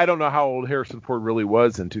again, I don't know how old Harrison Ford really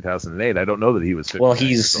was in 2008. I don't know that he was 50. Well,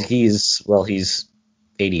 he's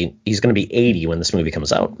 80. He's going to be 80 when this movie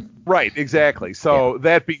comes out. Right, exactly. So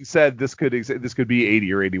that being said, this could be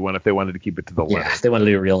 80 or 81 if they wanted to keep it to the limit. Yeah, if they wanted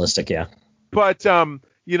to be realistic, yeah. But so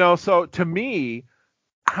to me,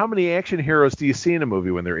 how many action heroes do you see in a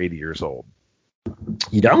movie when they're 80 years old?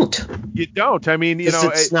 You don't. You don't. I mean,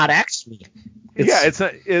 it's not action. It's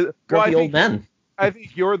not. Grumpy old men. I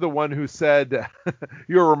think you're the one who said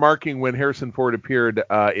you were remarking when Harrison Ford appeared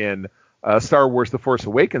in Star Wars: The Force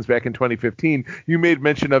Awakens back in 2015. You made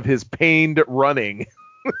mention of his pained running,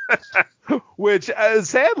 which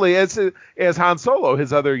sadly, as Han Solo,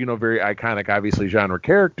 his other very iconic, obviously genre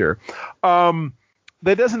character.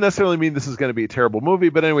 That doesn't necessarily mean this is going to be a terrible movie,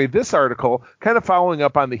 but anyway, this article kind of following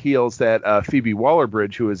up on the heels that Phoebe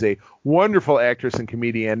Waller-Bridge, who is a wonderful actress and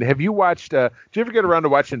comedian. Have you watched? Did you ever get around to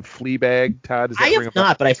watching Fleabag, Todd? I have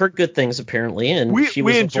not, but I've heard good things apparently, and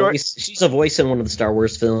she's a voice in one of the Star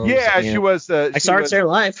Wars films. Yeah, she was. I saw her there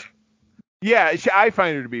live. Yeah, I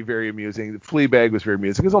find her to be very amusing. Fleabag was very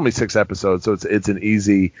amusing. It's only 6 episodes, so it's an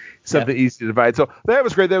easy easy to divide. So that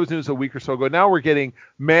was great. That was news a week or so ago. Now we're getting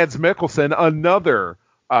Mads Mikkelsen, another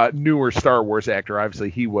newer Star Wars actor. Obviously,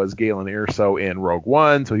 he was Galen Erso in Rogue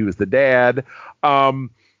One, so he was the dad.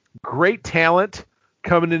 Great talent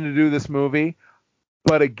coming in to do this movie.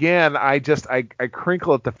 But again, I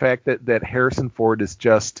crinkle at the fact that Harrison Ford is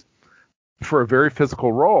just, for a very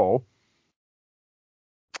physical role,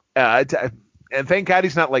 and thank God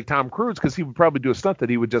he's not like Tom Cruise, because he would probably do a stunt that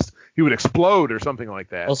he would explode or something like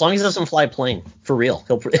that. Well, as long as he doesn't fly a plane, for real,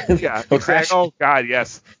 he'll crash. Oh God,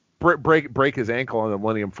 yes. Break his ankle on the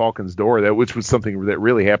Millennium Falcon's door, which was something that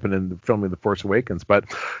really happened in the filming of The Force Awakens.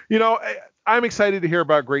 But I'm excited to hear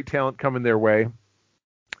about great talent coming their way.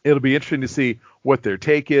 It'll be interesting to see what their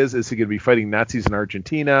take is. Is he going to be fighting Nazis in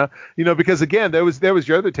Argentina? Because again, that was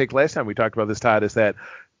your other take last time we talked about this, Todd, is that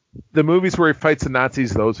the movies where he fights the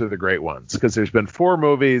Nazis, those are the great ones, because there's been 4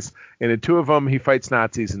 movies, and in 2 of them he fights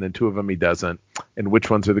Nazis, and in 2 of them he doesn't. And which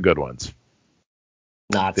ones are the good ones?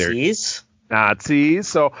 Nazis.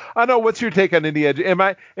 So I don't know. What's your take on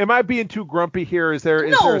Indiana? Am I being too grumpy here? Is there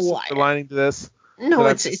a silver lining to this? No,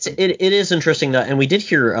 it is interesting that, and we did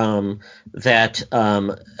hear that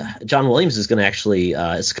John Williams is going to actually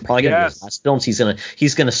it's probably going to be his last films.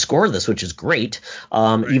 He's gonna score this, which is great.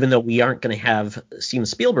 Even though we aren't going to have Steven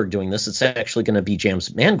Spielberg doing this, it's actually going to be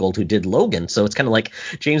James Mangold who did Logan. So it's kind of like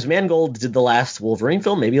James Mangold did the last Wolverine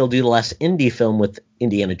film. Maybe he'll do the last Indy film with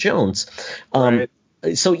Indiana Jones.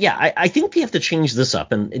 So yeah, I think we have to change this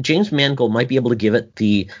up, and James Mangold might be able to give it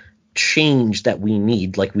the change that we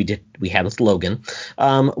need, like we had with Logan,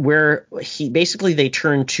 where they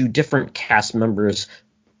turn to different cast members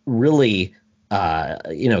really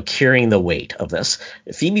carrying the weight of this.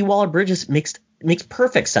 Phoebe Waller-Bridge makes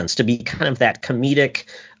perfect sense to be kind of that comedic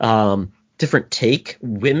different take,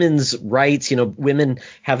 women's rights, women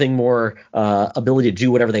having more ability to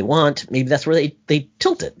do whatever they want. Maybe that's where they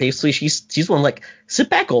tilt it. Basically, she's one like, sit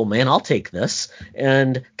back, old man, I'll take this.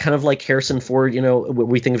 And kind of like Harrison Ford, what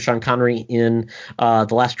we think of Sean Connery in The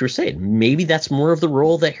Last Crusade. Maybe that's more of the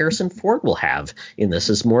role that Harrison Ford will have in this,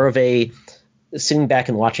 is more of a sitting back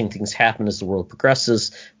and watching things happen as the world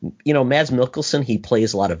progresses. Mads Mikkelsen, he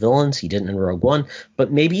plays a lot of villains. He didn't in Rogue One, but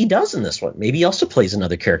maybe he does in this one. Maybe he also plays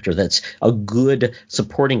another character that's a good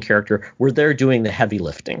supporting character where they're doing the heavy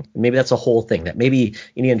lifting. Maybe that's a whole thing, that maybe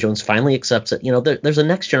Indiana Jones finally accepts that, there's a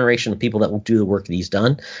next generation of people that will do the work that he's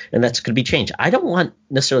done, and that's going to be changed. I don't want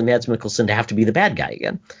necessarily Mads Mikkelsen to have to be the bad guy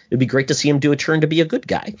again. It'd be great to see him do a turn to be a good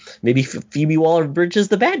guy. Maybe Phoebe Waller-Bridge is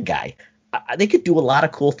the bad guy. They could do a lot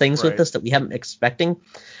of cool things with this that we haven't been expecting.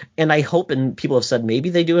 And I hope, and people have said, maybe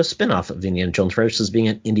they do a spin-off of Indiana Jones versus being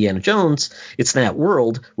an Indiana Jones. It's that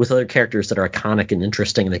world with other characters that are iconic and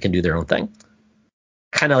interesting, and they can do their own thing.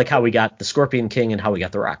 Kind of like how we got the Scorpion King and how we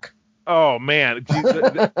got The Rock. Oh, man.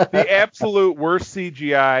 The absolute worst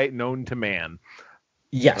CGI known to man.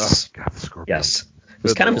 Yes. Oh, God, the Scorpion. Yes. It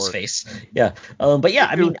was kind of his face. Yeah. But yeah,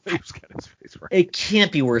 I mean, it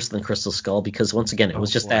can't be worse than Crystal Skull, because once again, it was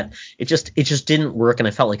just that it just didn't work. And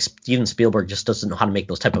I felt like Steven Spielberg just doesn't know how to make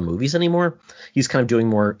those type of movies anymore. He's kind of doing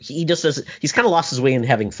more. He's kind of lost his way in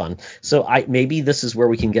having fun. So maybe this is where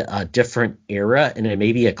we can get a different era, and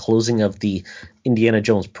maybe a closing of the Indiana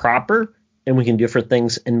Jones proper, and we can do different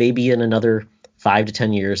things. And maybe in another 5 to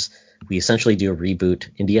 10 years, we essentially do a reboot,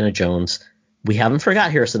 Indiana Jones. We haven't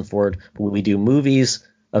forgot Harrison Ford, but we do movies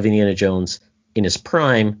of Indiana Jones in his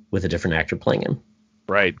prime with a different actor playing him.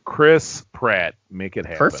 Right. Chris Pratt. Make it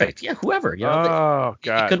happen. Perfect. Yeah, whoever. God.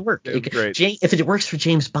 It could work. Great. If it works for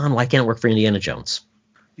James Bond, why can't it work for Indiana Jones?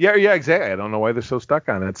 Yeah, exactly. I don't know why they're so stuck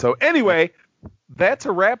on it. So anyway, that's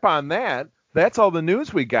a wrap on that. That's all the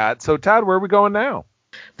news we got. So, Todd, where are we going now?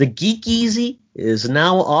 The Geek Easy is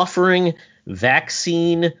now offering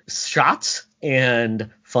vaccine shots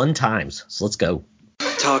and fun times. So let's go.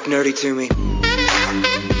 Talk nerdy to me.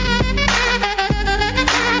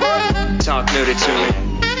 Talk nerdy to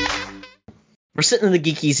me. We're sitting in the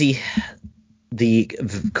Geek Easy. The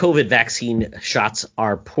COVID vaccine shots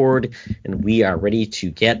are poured, and we are ready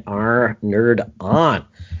to get our nerd on.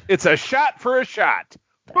 It's a shot for a shot.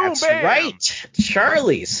 Boom, That's bam. right,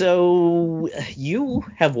 Charlie. So you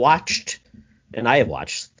have watched, and I have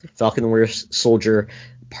watched, Falcon and Winter Soldier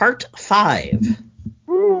Part 5.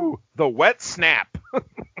 Ooh, the wet snap.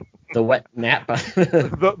 The wet nap.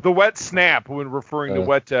 the wet snap, when referring to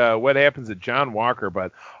what happens at John Walker.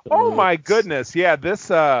 But oh my goodness, yeah, this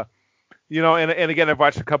and again, I've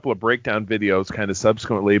watched a couple of breakdown videos kind of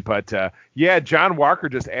subsequently, but John Walker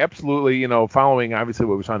just absolutely, following obviously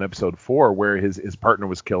what was on episode 4, where his partner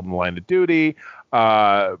was killed in the line of duty.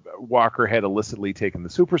 Walker had illicitly taken the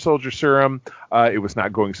super soldier serum. It was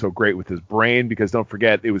not going so great with his brain, because don't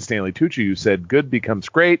forget, it was Stanley Tucci who said good becomes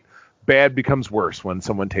great, bad becomes worse when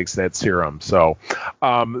someone takes that serum. So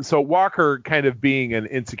Walker, kind of being an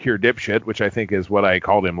insecure dipshit, which I think is what I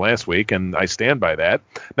called him last week, and I stand by that.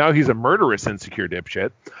 Now he's a murderous insecure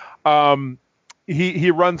dipshit.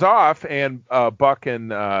 He runs off, and Buck and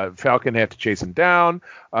Falcon have to chase him down.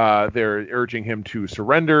 They're urging him to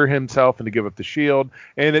surrender himself and to give up the shield,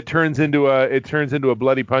 and it turns into a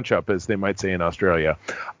bloody punch up, as they might say in Australia.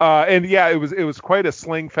 It was quite a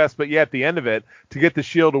sling fest. But at the end of it, to get the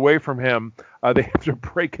shield away from him, they have to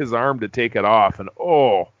break his arm to take it off. And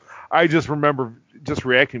I just remember just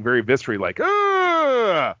reacting very viscerally, like,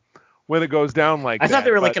 ugh, when it goes down like that. I thought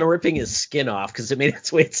they were like ripping his skin off, because it made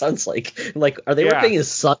its way. It sounds like are they ripping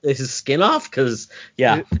his skin off? Because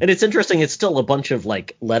and it's interesting. It's still a bunch of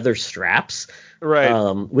like leather straps,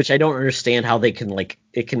 right? Which I don't understand how they can like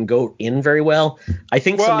it can go in very well. I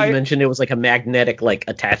think somebody mentioned it was like a magnetic like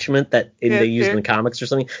attachment that they use in the comics or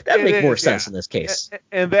something. That'd make more sense in this case.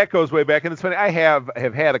 And that goes way back. And it's funny. I have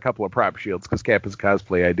had a couple of prop shields because Cap is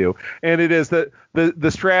cosplay. I do, and it is that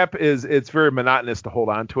the strap it's very monotonous to hold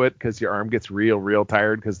on to it because your arm gets real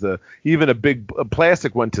tired because even a big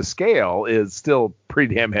plastic one to scale is still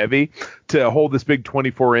pretty damn heavy to hold this big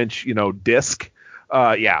 24-inch disc.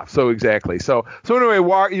 So exactly. So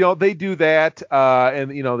anyway, they do that,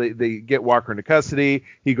 and they get Walker into custody.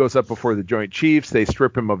 He goes up before the Joint Chiefs. They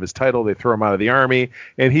strip him of his title. They throw him out of the army,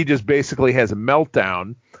 and he just basically has a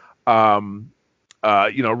meltdown. Right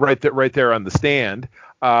there on the stand.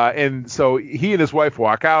 And so he and his wife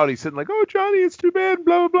walk out. He's sitting like, "Oh, Johnny, it's too bad."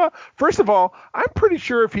 Blah blah blah. First of all, I'm pretty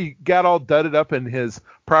sure if he got all dudded up in his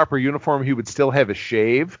proper uniform, he would still have a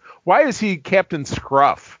shave. Why is he Captain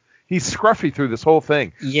Scruff? He's scruffy through this whole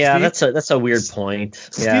thing. Yeah, that's a weird point.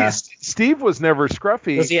 Yeah. Steve was never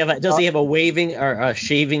scruffy. Does he have a waving or a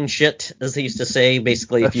shaving shit, as they used to say?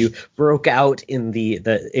 Basically, if you broke out in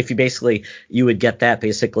you would get that.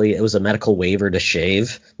 Basically, it was a medical waiver to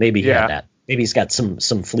shave. Maybe he had that. Maybe he's got some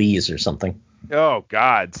fleas or something. Oh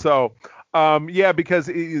God. So. Because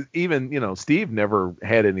even Steve never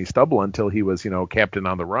had any stubble until he was captain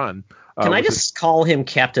on the run. Can I just call him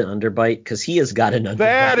Captain Underbite because he has got an underbite?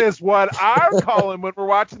 That is what I call him when we're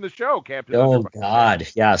watching the show, Captain Underbite. Oh God,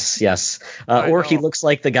 yes. Or he looks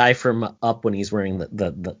like the guy from Up when he's wearing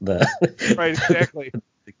the Right, exactly.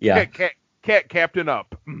 Yeah. Captain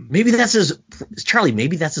Up. Maybe that's his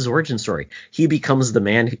origin story. He becomes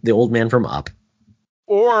the old man from Up.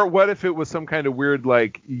 Or what if it was some kind of weird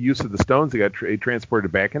use of the stones that got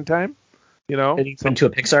transported back in time? And he's into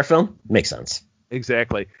a Pixar film? Makes sense.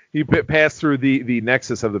 Exactly. He passed through the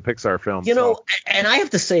nexus of the Pixar film. And I have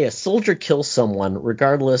to say, a soldier kills someone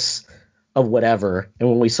regardless of whatever. And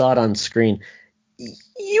when we saw it on screen,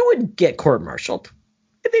 you would get court-martialed.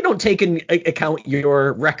 They don't take into account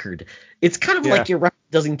your record. It's kind of like your record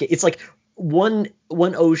doesn't get. It's like one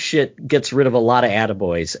oh shit gets rid of a lot of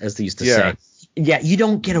attaboys, as they used to say. Yeah, you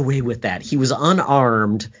don't get away with that. He was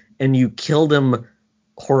unarmed, and you killed him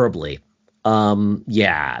horribly.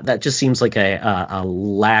 That just seems like a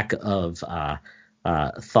lack of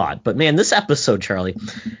thought. But man, this episode, Charlie,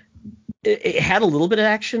 it had a little bit of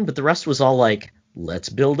action, but the rest was all like, let's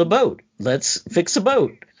build a boat, let's fix a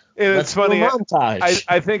boat. And let's it's funny. do a montage.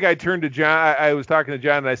 I think I turned to John. I was talking to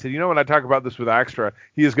John, and I said, when I talk about this with Extra,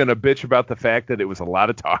 he is going to bitch about the fact that it was a lot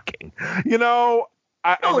of talking.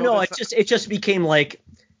 It just became like,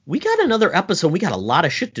 we got another episode. We got a lot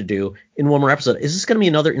of shit to do in one more episode. Is this going to be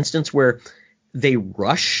another instance where they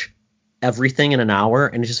rush everything in an hour?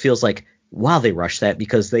 And it just feels like, wow, they rushed that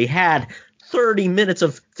because they had 30 minutes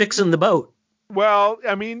of fixing the boat. Well,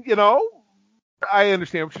 I mean, I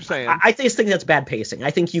understand what you're saying. I just think that's bad pacing. I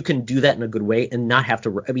think you can do that in a good way and not have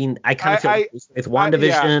to. I mean, I kind of feel with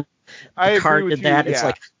WandaVision, Picard did that. It's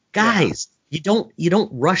like, guys, you don't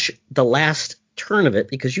rush the last turn of it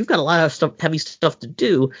because you've got a lot of heavy stuff to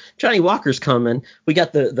do. Johnny Walker's coming. We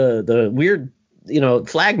got the weird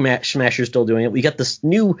flag smasher still doing it. We got this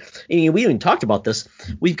new. We even talked about this.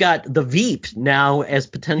 We've got the Veep now as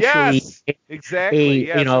potentially exactly.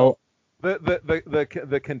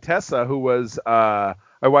 The Contessa who was. I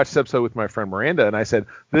watched this episode with my friend Miranda, and I said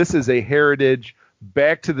this is a heritage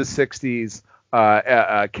back to the 60s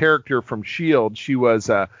a character from S.H.I.E.L.D. She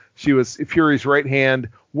was Fury's right hand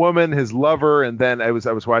woman, his lover, and then I was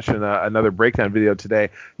watching another breakdown video today.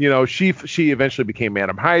 She eventually became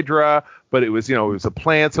Madam Hydra, but it was a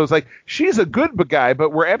plan. So it's like she's a good guy,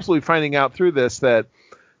 but we're absolutely finding out through this that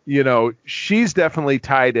she's definitely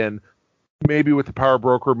tied in. Maybe with the power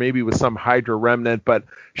broker, maybe with some Hydra remnant, but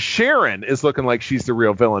Sharon is looking like she's the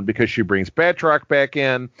real villain because she brings Batroc back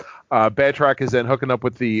in. Batroc is then hooking up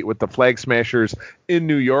with the Flag Smashers in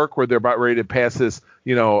New York, where they're about ready to pass this,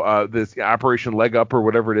 this Operation Leg Up or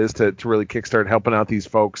whatever it is to really kickstart helping out these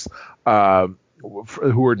folks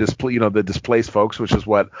who are the displaced folks, which is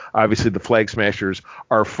what obviously the Flag Smashers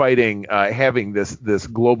are fighting, having this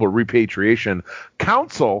global repatriation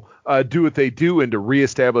council do what they do and to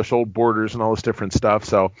reestablish old borders and all this different stuff.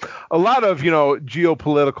 So a lot of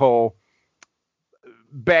geopolitical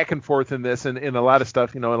back and forth in this, and in a lot of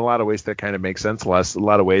stuff, in a lot of ways that kind of makes sense. A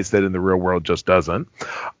lot of ways that in the real world just doesn't.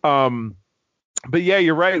 But yeah,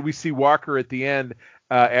 you're right. We see Walker at the end.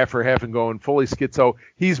 After having gone fully schizo,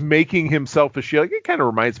 he's making himself a shield. It kind of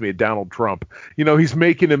reminds me of Donald Trump. He's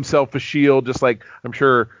making himself a shield, just like I'm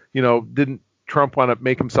sure, didn't Trump want to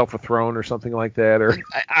make himself a throne or something like that? Or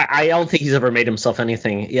I don't think he's ever made himself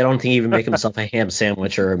anything. I don't think he even make himself a ham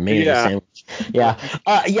sandwich or a mayonnaise sandwich. Yeah.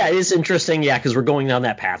 Yeah, it is interesting. Yeah, because we're going down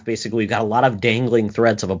that path. Basically, we've got a lot of dangling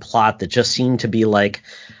threads of a plot that just seem to be like,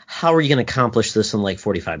 how are you going to accomplish this in like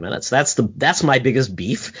 45 minutes? That's my biggest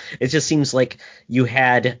beef. It just seems like you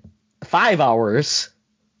had 5 hours.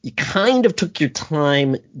 You kind of took your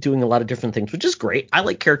time doing a lot of different things, which is great. I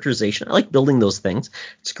like characterization. I like building those things.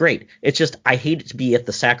 It's great. It's just I hate it to be at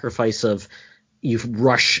the sacrifice of you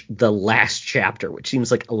rush the last chapter, which seems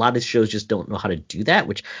like a lot of shows just don't know how to do that,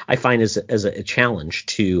 which I find as a challenge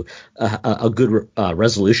to a good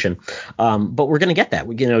resolution. But we're going to get that.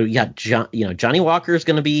 You got Johnny Walker is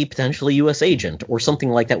going to be potentially U.S. agent or something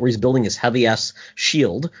like that, where he's building his heavy-ass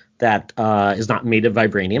shield that is not made of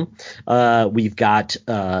vibranium. We've got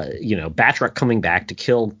Batroc coming back to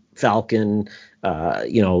kill Falcon.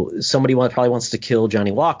 Somebody probably wants to kill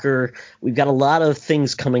Johnny Walker. We've got a lot of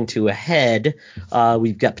things coming to a head.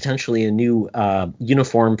 We've got potentially a new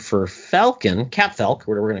uniform for Falcon, Cap Falc,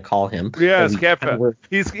 whatever we're going to call him. Yes, Cap Falc.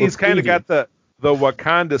 He's kind of got the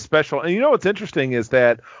Wakanda special. And you know what's interesting is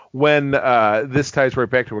that when this ties right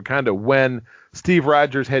back to Wakanda, when Steve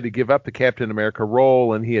Rogers had to give up the Captain America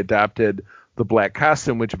role and he adopted the black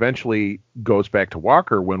costume, which eventually goes back to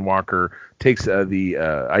Walker when Walker takes the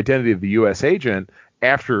identity of the U.S. agent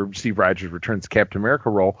after Steve Rogers returns the Captain America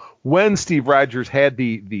role. When Steve Rogers had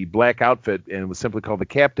the black outfit and was simply called the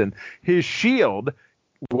Captain, his shield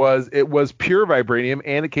was pure vibranium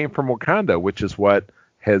and it came from Wakanda, which is what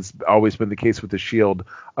has always been the case with the shield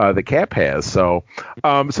the Cap has. So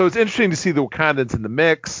it's interesting to see the Wakandans in the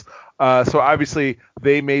mix. So obviously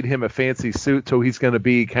they made him a fancy suit, so he's going to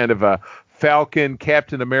be kind of a Falcon,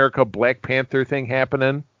 Captain America, Black Panther thing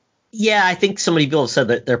happening. Yeah, I think so many people have said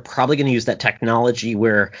that they're probably going to use that technology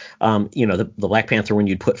where, the Black Panther, when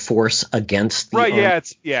you'd put force against the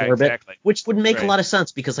orbit, exactly, which would make a lot of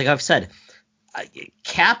sense because, like I've said,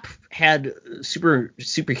 Cap had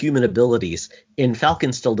superhuman abilities, and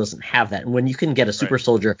Falcon still doesn't have that. And when you can get a super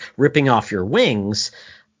soldier ripping off your wings,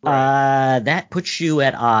 that puts you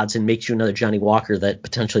at odds and makes you another Johnny Walker that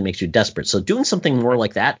potentially makes you desperate. So doing something more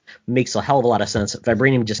like that makes a hell of a lot of sense.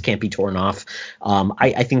 Vibranium just can't be torn off.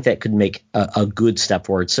 I think that could make a good step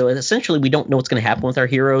forward. So essentially, we don't know what's going to happen with our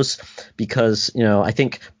heroes because, I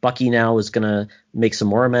think Bucky now is going to make some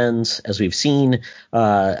more amends, as we've seen.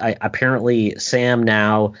 Apparently, Sam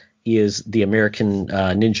now is the American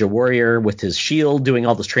Ninja Warrior with his shield doing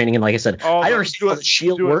all this training. And like I said, I don't understand how the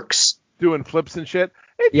shield works. Doing flips and shit.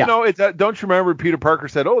 Don't you remember Peter Parker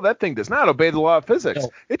said, "Oh, that thing does not obey the law of physics." No,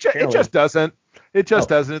 it just doesn't. It just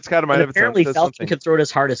doesn't. It's got a mind of its own. Apparently, Falcon can throw it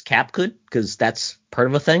as hard as Cap could because that's part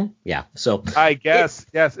of a thing. Yeah. So I guess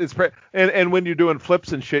yes, it's and when you're doing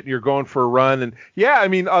flips and shit, and you're going for a run, and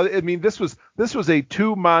this was a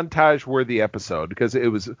 2 montage worthy episode because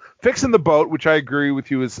it was fixing the boat, which I agree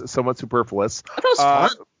with you is somewhat superfluous. I thought it was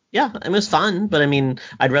fun. Yeah, it was fun, but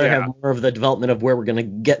I'd rather have more of the development of where we're going to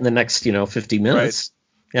get in the next 50 minutes. Right.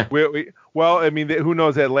 Yeah. Who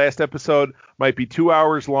knows? That last episode might be 2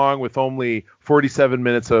 hours long with only 47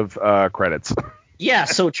 minutes of credits. Yeah.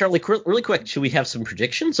 So, Charlie, really quick, should we have some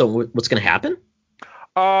predictions on what's going to happen?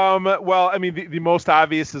 The most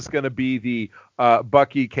obvious is going to be the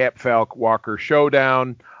Bucky, Cap, Falc, Walker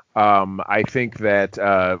showdown. I think that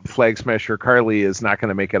Flag Smasher Carly is not going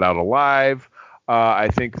to make it out alive. I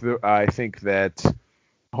think that.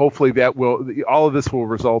 Hopefully all of this will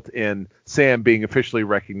result in Sam being officially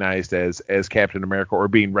recognized as Captain America or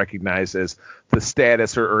being recognized as the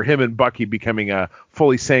status or him and Bucky becoming a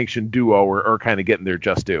fully sanctioned duo or kind of getting their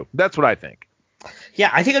just due. That's what I think. Yeah,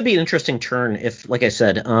 I think it'd be an interesting turn if, like I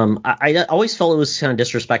said, I always felt it was kind of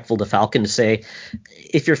disrespectful to Falcon to say,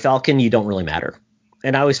 if you're Falcon, you don't really matter.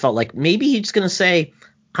 And I always felt like maybe he's just going to say,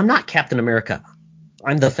 I'm not Captain America.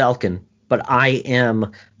 I'm the Falcon, but I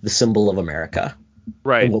am the symbol of America.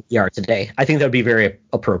 Right. What we are today. I think that would be very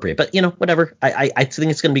appropriate. But, whatever. I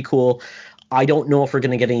think it's going to be cool. I don't know if we're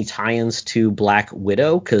going to get any tie-ins to Black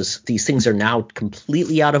Widow because these things are now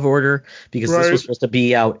completely out of order because this was supposed to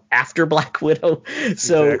be out after Black Widow.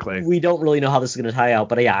 So we don't really know how this is going to tie out.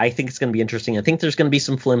 But, yeah, I think it's going to be interesting. I think there's going to be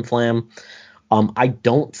some flim-flam. I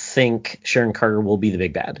don't think Sharon Carter will be the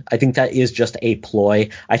big bad. I think that is just a ploy.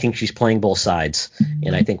 I think she's playing both sides,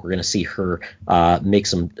 and I think we're going to see her make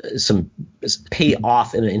some pay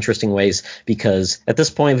off in interesting ways because at this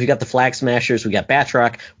point we've got the Flag Smashers, we got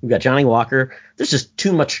Batroc, we've got Johnny Walker. There's just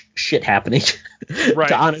too much shit happening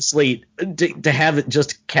to honestly to have it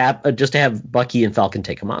just to have Bucky and Falcon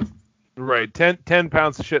take them on. Right, 10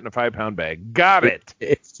 pounds of shit in a 5-pound bag. Got it.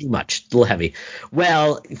 It's too much, a little heavy.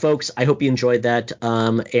 Well, folks, I hope you enjoyed that.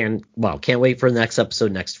 Can't wait for the next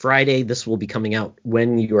episode next Friday. This will be coming out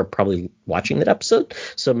when you are probably watching that episode.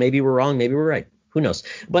 So maybe we're wrong, maybe we're right. who knows?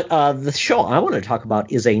 But the show I want to talk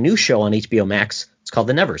about is a new show on HBO Max. It's called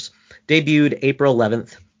The Nevers. Debuted April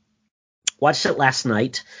 11th. Watched it last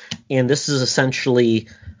night, and this is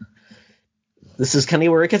kind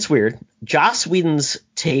of where it gets weird. Joss Whedon's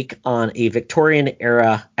take on a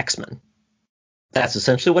Victorian-era X-Men. That's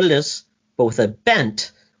essentially what it is, but with a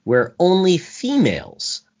bent where only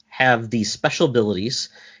females have these special abilities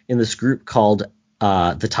in this group called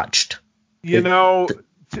The Touched.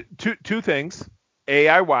 Two things. A,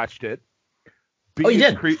 I watched it. B, you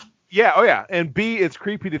did? Yeah. And B, it's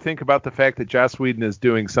creepy to think about the fact that Joss Whedon is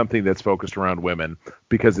doing something that's focused around women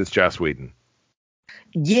because it's Joss Whedon.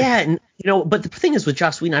 Yeah, and but the thing is with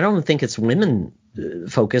Joss Whedon, I don't think it's women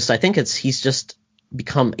focused. I think he's just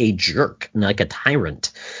become a jerk, like a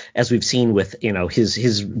tyrant, as we've seen with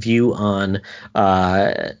his view on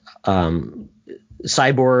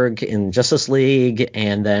Cyborg in Justice League,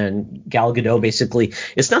 and then Gal Gadot. Basically,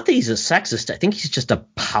 it's not that he's a sexist. I think he's just a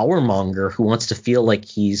power monger who wants to feel like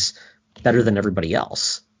he's better than everybody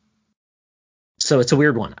else. So it's a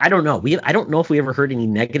weird one. I don't know. I don't know if we ever heard any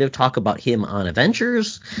negative talk about him on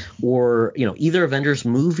Avengers or either Avengers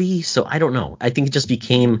movie. So I don't know. I think it just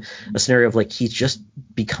became a scenario of like he's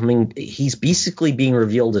basically being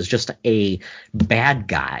revealed as just a bad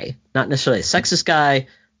guy, not necessarily a sexist guy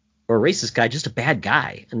or a racist guy, just a bad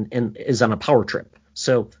guy, and is on a power trip.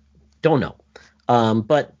 So don't know.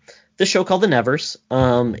 But this show called The Nevers,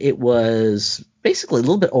 it was basically a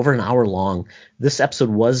little bit over an hour long. This episode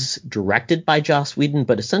was directed by Joss Whedon,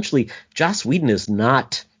 but essentially Joss Whedon is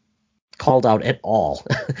not called out at all.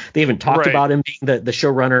 They haven't talked about him being the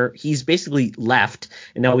showrunner. He's basically left,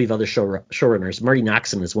 and now we have other showrunners. Marty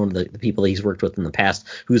Noxon is one of the people that he's worked with in the past,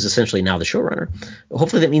 who's essentially now the showrunner.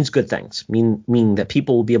 Hopefully that means good things, meaning that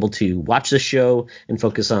people will be able to watch the show and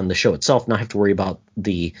focus on the show itself, not have to worry about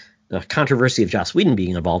the controversy of Joss Whedon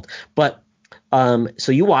being involved. But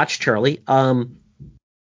so you watched, Charlie.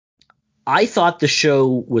 I thought the show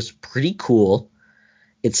was pretty cool.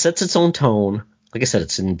 It sets its own tone. Like I said,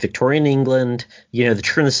 it's in Victorian England, the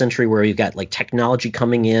turn of the century, where you've got like technology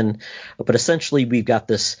coming in, but essentially we've got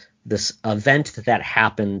this event that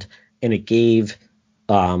happened, and it gave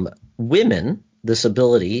women this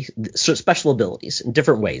ability, special abilities in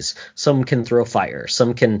different ways. Some can throw fire,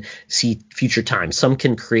 some can see future time, some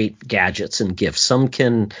can create gadgets and gifts, some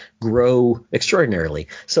can grow extraordinarily.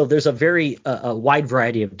 So there's a very wide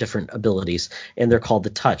variety of different abilities, and they're called the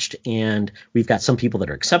Touched. And we've got some people that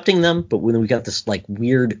are accepting them, but when we got this like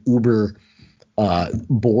weird uber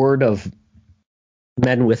board of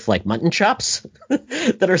men with like mutton chops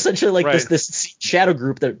that are essentially like this shadow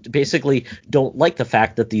group that basically don't like the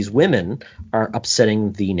fact that these women are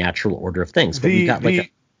upsetting the natural order of things. But we got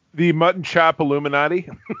the mutton chop Illuminati.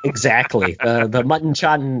 Exactly. The mutton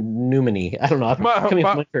chop Numini. I don't know.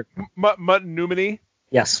 Mutton Numini.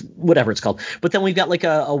 Yes, whatever it's called. But then we've got like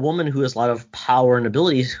a woman who has a lot of power and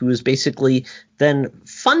abilities, who is basically then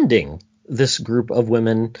funding this group of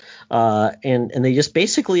women, and they just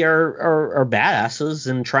basically are badasses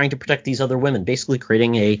and trying to protect these other women, basically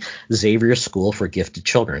creating a Xavier School for gifted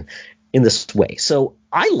children in this way. So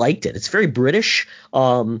I liked it. It's very British.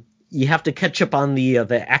 You have to catch up on the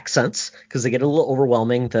accents because they get a little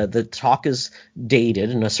overwhelming. The talk is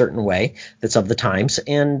dated in a certain way that's of the times.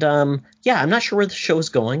 And I'm not sure where the show is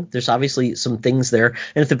going. There's obviously some things there.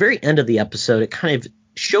 And at the very end of the episode, it kind of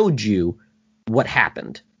showed you what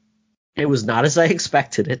happened. It was not as I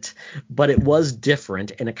expected it, but it was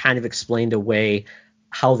different, and it kind of explained away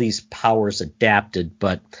how these powers adapted.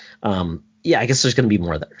 But I guess there's going to be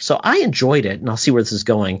more there. So I enjoyed it, and I'll see where this is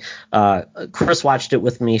going. Chris watched it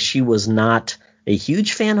with me. She was not a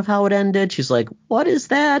huge fan of how it ended. She's like, "What is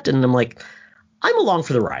that?" And I'm like, I'm along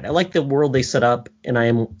for the ride. I like the world they set up, and I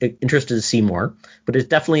am interested to see more. But it's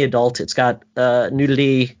definitely adult. It's got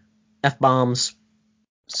nudity, F-bombs.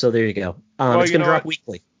 So there you go. It's going to drop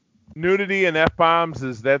weekly. Nudity and F-bombs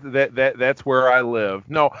is that's where I live.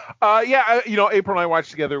 No, April and I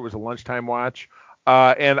watched together. It was a lunchtime watch,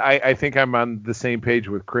 and I think I'm on the same page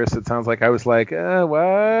with Chris. It sounds like I was like,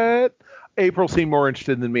 what? April seemed more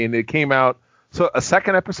interested than me, and it came out. So a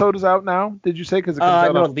second episode is out now. Did you say? Because it comes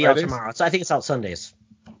out no, on it'll be Fridays? out tomorrow. So I think it's out Sundays.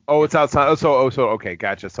 Oh, it's outside. So okay,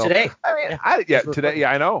 gotcha. So today. I mean, today.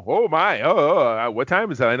 Yeah, I know. Oh my. What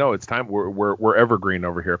time is it? I know it's time. We're evergreen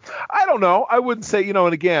over here. I don't know. I wouldn't say.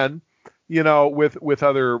 And again, with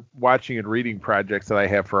other watching and reading projects that I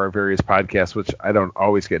have for our various podcasts, which I don't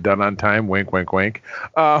always get done on time. Wink, wink, wink.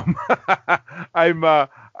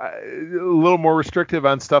 a little more restrictive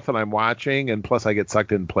on stuff that I'm watching, and plus I get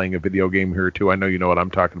sucked in playing a video game here too. I know you know what I'm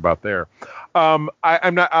talking about there. I'm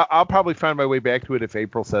not. I'll probably find my way back to it if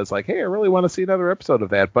April says like, "Hey, I really want to see another episode of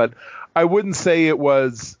that." But I wouldn't say it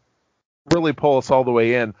was really pull us all the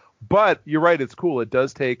way in. But you're right, it's cool. It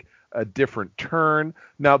does take a different turn.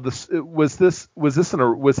 Now, was this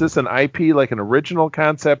an IP, like an original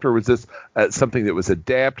concept, or was this something that was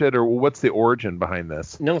adapted, or what's the origin behind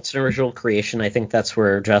this? No, it's an original creation. I think that's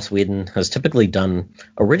where Joss Whedon has typically done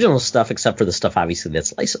original stuff, except for the stuff obviously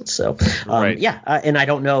that's licensed. So Right. And I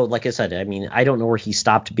don't know, like I said, I mean, I don't know where he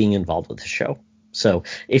stopped being involved with the show. So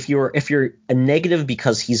if you're a negative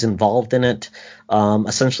because he's involved in it,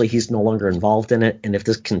 essentially he's no longer involved in it. And if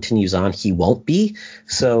this continues on, he won't be.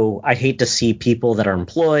 So I hate to see people that are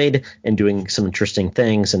employed and doing some interesting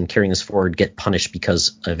things and carrying this forward get punished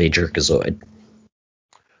because of a jerkazoid.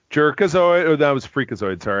 Jerkazoid? Oh, that was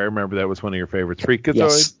Freakazoid. Sorry, I remember that was one of your favorites. Freakazoid?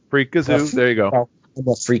 Yes. Freakazoo? There you go. Well, I'm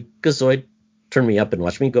a freakazoid. Turn me up and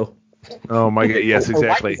watch me go. Oh, my God. Yes, Or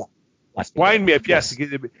exactly. Wind me up, yes.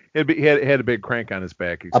 Yes. He had a big crank on his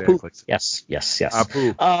back, exactly. Yes.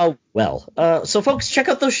 Apu. So folks, check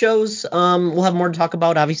out those shows. We'll have more to talk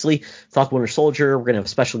about. Obviously, Falcon Winter Soldier. We're gonna have a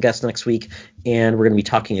special guest next week, and we're gonna be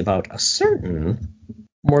talking about a certain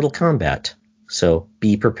Mortal Kombat. So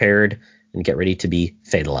be prepared and get ready to be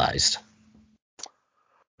fatalized.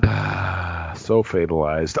 So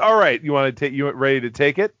fatalized. All right, you ready to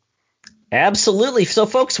take it? Absolutely. So,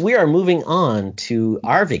 folks, we are moving on to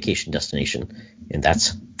our vacation destination, and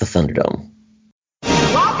that's the Thunderdome.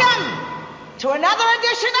 Welcome to another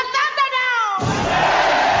edition of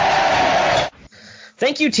Thunderdome!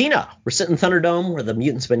 Thank you, Tina. We're sitting in Thunderdome where the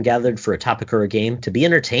mutants have been gathered for a topic or a game to be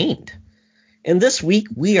entertained. And this week,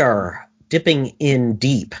 we are dipping in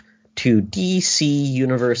deep to DC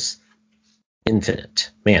Universe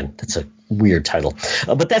Infinite. Man, that's a weird title.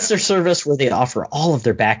 But that's their service where they offer all of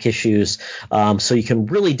their back issues, so you can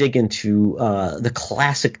really dig into the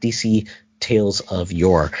classic DC tales of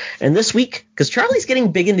yore. And this week, because Charlie's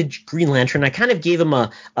getting big into Green Lantern, I kind of gave him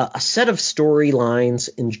a set of storylines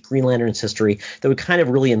in Green Lantern's history that would kind of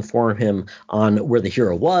really inform him on where the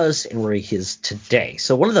hero was and where he is today.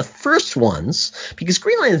 So one of the first ones, because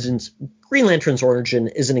Green Lantern's origin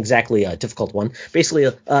isn't exactly a difficult one.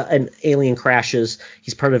 Basically, an alien crashes.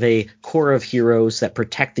 He's part of a corps of heroes that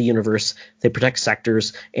protect the universe. They protect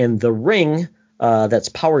sectors, and the ring that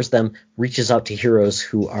powers them reaches out to heroes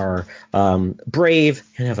who are brave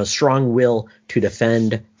and have a strong will to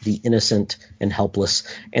defend the innocent and helpless.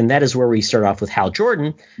 And that is where we start off with Hal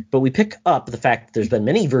Jordan. But we pick up the fact that there's been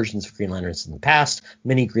many versions of Green Lanterns in the past,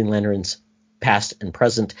 many Green Lanterns past and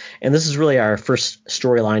present. And this is really our first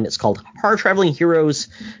storyline. It's called Hard Traveling Heroes,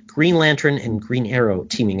 Green Lantern and Green Arrow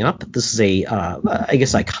teaming up. This is a, I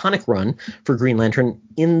guess, iconic run for Green Lantern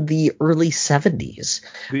in the early 70s.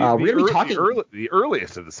 The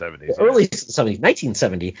earliest of the 70s. Earliest of the 70s,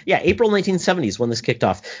 1970. Yeah, April 1970 is when this kicked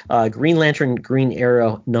off. Green Lantern, Green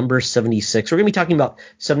Arrow, number 76. We're going to be talking about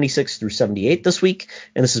 76 through 78 this week.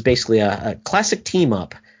 And this is basically a classic team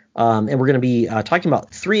up. And we're going to be talking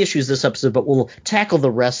about 3 issues this episode, but we'll tackle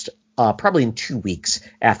the rest probably in 2 weeks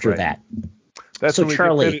after that. That's so when we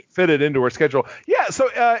Charlie, can fit it into our schedule. Yeah, so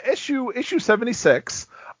issue 76,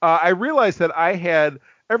 I realized that I had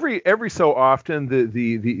every so often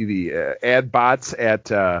the ad bots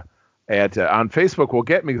at on Facebook will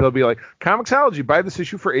get me. They'll be like, Comixology, buy this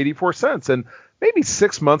issue for 84 cents. And maybe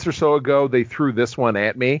 6 months or so ago, they threw this one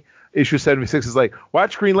at me. Issue 76 is like,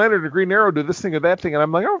 watch Green Lantern or Green Arrow do this thing or that thing. And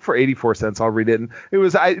I'm like, oh, for 84 cents, I'll read it. And it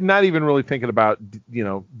was not even really thinking about,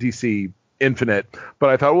 DC Infinite.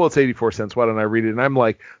 But I thought, well, it's 84 cents. Why don't I read it? And I'm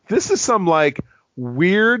like, this is some like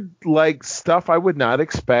weird like stuff I would not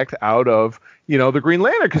expect out of, the Green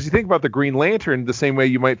Lantern. Because you think about the Green Lantern the same way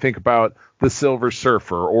you might think about the Silver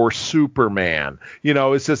Surfer or Superman.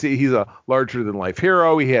 It's just he's a larger than life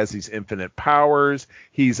hero. He has these infinite powers.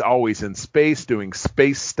 He's always in space doing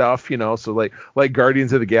space stuff, so like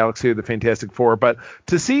Guardians of the Galaxy or the Fantastic Four. But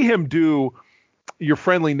to see him do your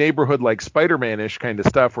friendly neighborhood like Spider-Man-ish kind of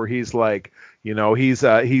stuff where he's like, he's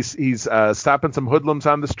stopping some hoodlums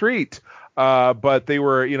on the street. But they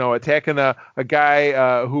were, attacking a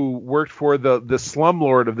guy who worked for the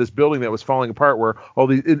slumlord of this building that was falling apart where all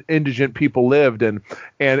these indigent people lived.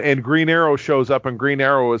 And Green Arrow shows up, and Green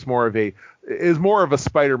Arrow is more of a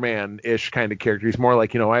Spider-Man-ish kind of character. He's more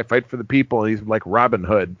like, I fight for the people, and he's like Robin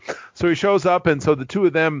Hood. So he shows up, and so the two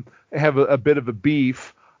of them have a bit of a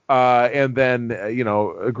beef. And then,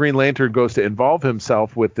 Green Lantern goes to involve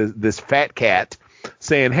himself with this fat cat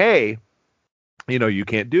saying, hey, you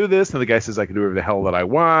can't do this. And the guy says, I can do whatever the hell that I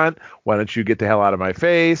want. Why don't you get the hell out of my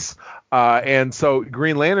face? And so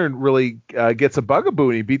Green Lantern really gets a bugaboo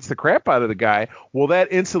and he beats the crap out of the guy. Well, that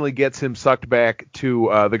instantly gets him sucked back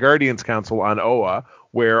to the Guardians Council on Oa,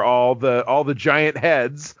 where all the giant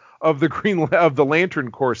heads of the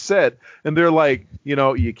Lantern Corps sit, and they're like,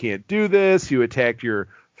 you can't do this. You attacked your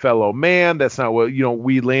fellow man. That's not what,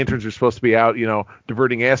 we Lanterns are supposed to be out,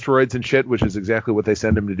 diverting asteroids and shit, which is exactly what they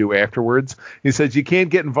send him to do afterwards. He says, you can't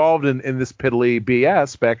get involved in this piddly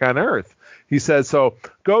BS back on Earth. He says, so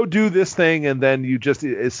go do this thing, and then you just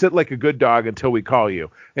sit like a good dog until we call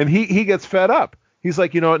you. And he gets fed up. He's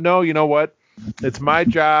like, no, you know what? It's my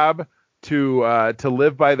job to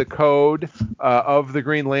live by the code of the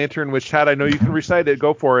Green Lantern, which, Todd, I know you can recite it.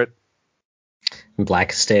 Go for it.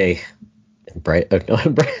 Blackest day. Bright. No,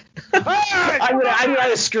 I'm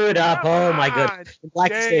gonna screw it up. Oh my goodness.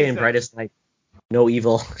 Blackest day and brightest night. No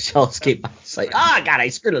evil shall escape my sight. God, I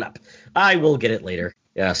screwed it up. I will get it later.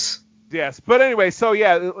 Yes. Yes, but anyway, so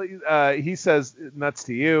yeah, he says nuts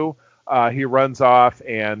to you. He runs off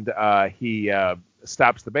and he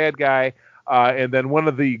stops the bad guy. And then one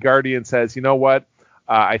of the Guardians says, you know what?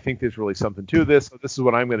 I think there's really something to this. So this is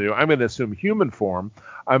what I'm going to do. I'm going to assume human form.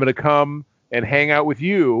 I'm going to come and hang out with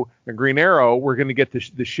you and Green Arrow. We're going to get the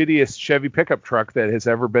shittiest Chevy pickup truck that has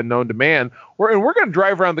ever been known to man. We're going to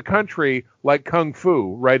drive around the country like Kung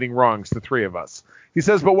Fu, righting wrongs, the three of us. He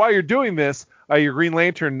says, but while you're doing this, your Green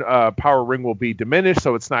Lantern power ring will be diminished,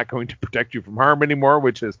 so it's not going to protect you from harm anymore,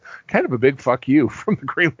 which is kind of a big fuck you from the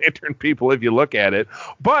Green Lantern people if you look at it.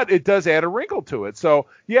 But it does add a wrinkle to it. So,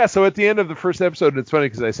 yeah, so at the end of the first episode, it's funny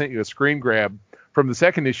because I sent you a screen grab from the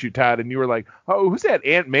second issue, Todd, and you were like, oh, who's that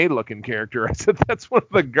Aunt May looking character? I said, that's one of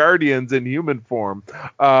the Guardians in human form.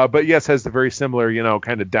 But, yes, has the very similar,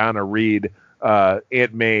 kind of Donna Reed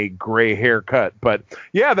Aunt May gray haircut. But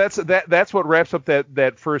yeah, that's what wraps up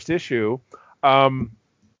that first issue. And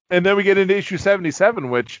then we get into issue 77,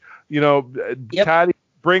 which, Yep. Todd,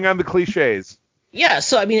 bring on the cliches. Yeah,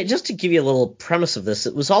 so I mean, just to give you a little premise of this,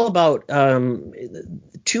 it was all about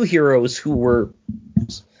two heroes who were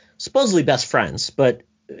supposedly best friends, but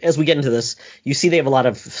as we get into this, you see they have a lot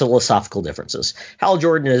of philosophical differences. Hal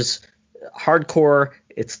Jordan is hardcore.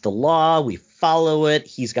 It's the law. We follow it.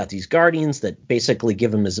 He's got these guardians that basically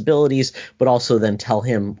give him his abilities, but also then tell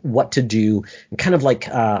him what to do. And kind of like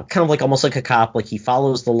almost like a cop. Like he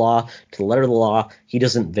follows the law to the letter of the law. He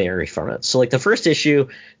doesn't vary from it. So like the first issue,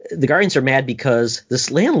 the guardians are mad because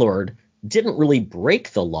this landlord didn't really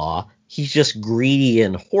break the law. He's just greedy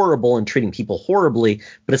and horrible and treating people horribly,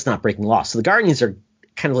 but it's not breaking the law. So the guardians are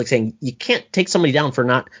kind of like saying, you can't take somebody down for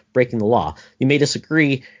not breaking the law. You may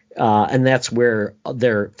disagree. And that's where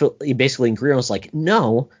they're basically in agreement. Like,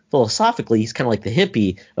 no, philosophically, he's kind of like the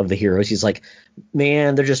hippie of the heroes. He's like,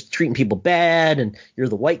 man, they're just treating people bad, and you're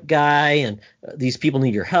the white guy, and these people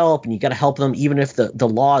need your help, and you got to help them, even if the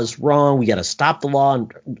law is wrong. We got to stop the law.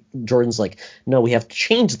 And Jordan's like, no, we have to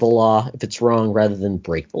change the law if it's wrong rather than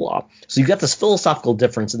break the law. So you've got this philosophical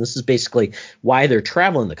difference, and this is basically why they're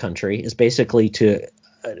traveling the country, is basically to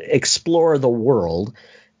explore the world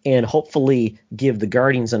and hopefully give the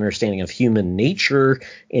Guardians an understanding of human nature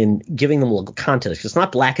and giving them a little context. It's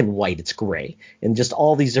not black and white, it's gray, and just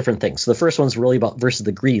all these different things. So the first one's really about versus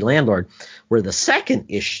the greedy landlord, where the second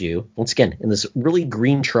issue, once again, in this really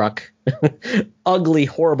green truck, ugly,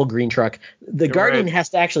 horrible green truck, the Guardian has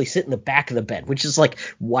to actually sit in the back of the bed, which is like,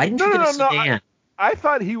 why didn't you get a sedan? I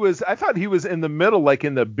thought he was in the middle, like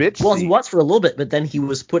in the bitch Well, seat. he was for a little bit, but then he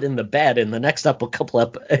was put in the bed in the next a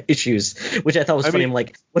couple issues, which I thought was funny. I'm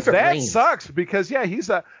like, what if it rains? That sucks because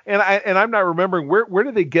he's and I'm not remembering where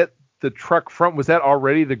did they get the truck from? Was that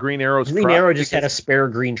already the Green Arrow's truck? Green Arrow just had a spare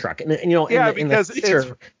green truck, and in the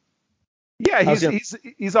future.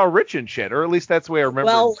 He's all rich and shit, or at least that's the way I remember.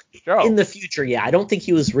 Well, in the future, yeah, I don't think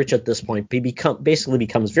he was rich at this point. But he basically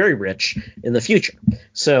becomes very rich in the future.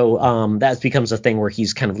 So that becomes a thing where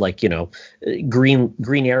he's kind of like,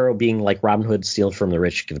 Green Arrow being like Robin Hood, steal from the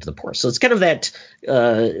rich, give it to the poor. So it's kind of that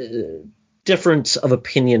difference of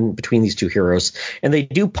opinion between these two heroes, and they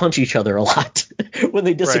do punch each other a lot when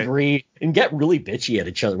they disagree and get really bitchy at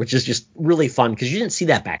each other, which is just really fun because you didn't see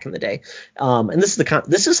that back in the day. And this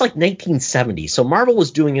is like 1970, so Marvel was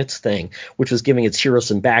doing its thing, which was giving its heroes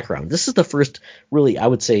some background. This is the first, really, I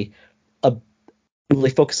would say, really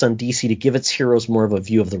focus on DC to give its heroes more of a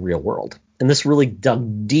view of the real world. And this really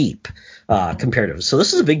dug deep comparative. So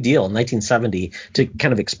this is a big deal in 1970 to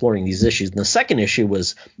kind of exploring these issues. And the second issue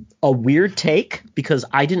was a weird take because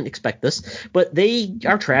I didn't expect this, but they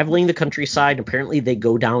are traveling the countryside. Apparently they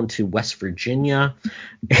go down to West Virginia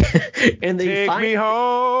and they Take me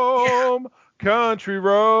home, country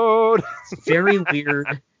road. It's very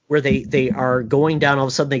weird. where they are going down. All of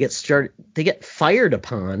a sudden, they get fired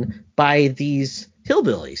upon by these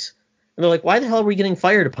hillbillies. And they're like, why the hell are we getting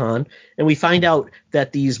fired upon? And we find out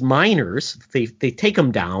that these miners, they take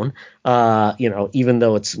them down, even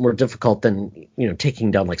though it's more difficult than,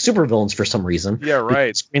 taking down like supervillains for some reason. Yeah,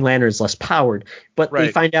 right. Green Lantern is less powered. But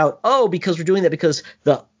they find out, because we're doing that because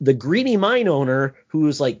the greedy mine owner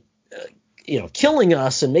who's like, killing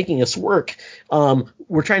us and making us work,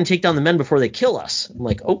 we're trying to take down the men before they kill us. I'm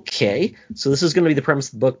like, okay, so this is going to be the premise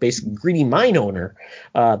of the book, basically greedy mine owner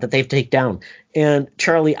that they have to take down. And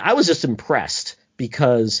Charlie, I was just impressed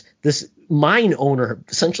because this mine owner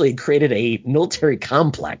essentially created a military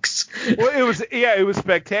complex. Well, it was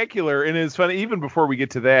spectacular, and it's funny. Even before we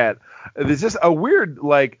get to that, there's just a weird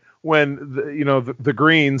when the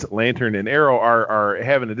Greens, Lantern and Arrow are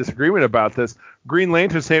having a disagreement about this. Green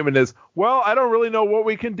Lantern's statement is, well, I don't really know what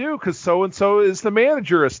we can do because so and so is the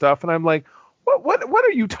manager of stuff, and I'm like, what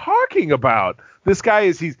are you talking about? This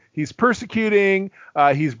guy he's persecuting.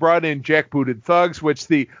 He's brought in jackbooted thugs, which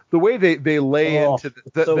the way they lay into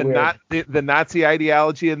the Nazi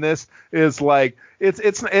ideology in this is like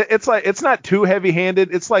it's not too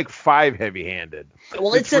heavy-handed. It's like 5 heavy-handed.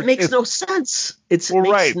 Well, it makes no sense.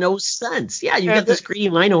 Makes no sense. Yeah, you got this greedy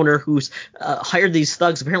mine owner who's hired these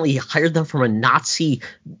thugs. Apparently, he hired them from a Nazi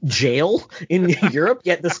jail in Europe.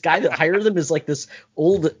 Yet this guy that hired them is like this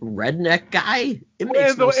old redneck guy. It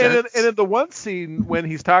makes no sense. And in the one scene when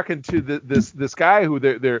he's talking to this guy who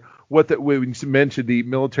when you mentioned the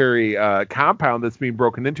military compound that's being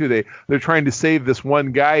broken into, they're trying to save this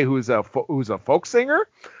one guy who's a folk singer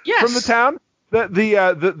from the town.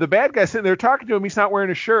 The bad guy sitting there talking to him, he's not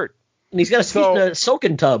wearing a shirt. And he's got his feet in a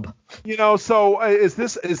soaking tub. So is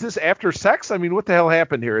this after sex? I mean, what the hell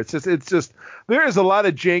happened here? It's just there is a lot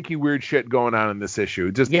of janky weird shit going on in this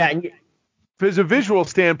issue. From a visual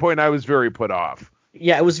standpoint, I was very put off.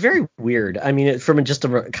 Yeah, it was very weird. I mean, from just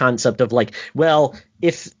a concept of like, well,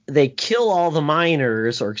 if they kill all the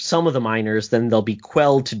miners or some of the miners, then they'll be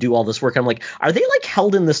quelled to do all this work. I'm like, are they like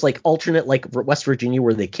held in this like alternate like West Virginia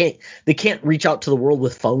where they can't reach out to the world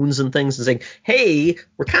with phones and things and saying, hey,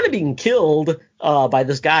 we're kind of being killed by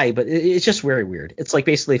this guy? But it's just very weird. It's like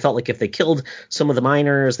basically felt like if they killed some of the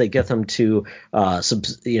miners, they get them to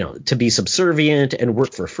to be subservient and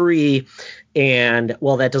work for free. And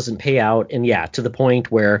well, that doesn't pay out. And yeah, to the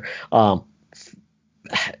point where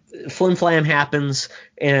flim flam happens,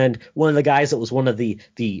 and one of the guys that was one of the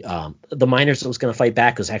miners that was going to fight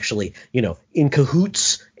back was actually in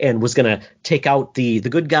cahoots and was going to take out the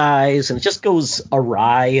good guys, and it just goes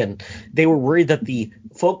awry. And they were worried that the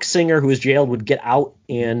folk singer who was jailed would get out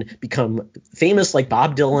and become famous like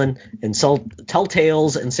Bob Dylan and tell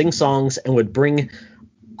tales and sing songs and would bring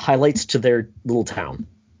highlights to their little town.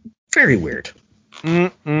 Very weird.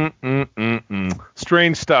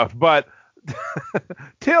 Strange stuff, but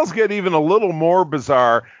tales get even a little more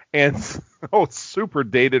bizarre and super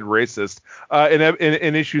dated racist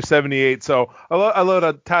in issue 78. So I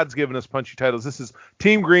love Todd's giving us punchy titles. This is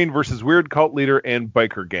Team Green versus Weird Cult Leader and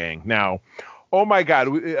Biker Gang. Now, oh my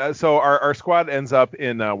God. So our squad ends up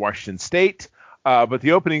in Washington State. But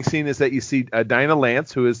the opening scene is that you see Dinah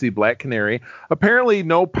Lance, who is the Black Canary. Apparently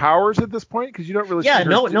no powers at this point because you don't really see her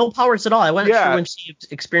no powers at all. I wasn't sure when she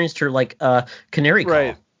experienced her like canary call.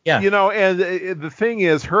 Right. Yeah. And the thing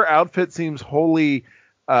is, her outfit seems wholly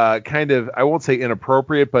kind of, I won't say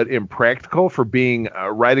inappropriate, but impractical for being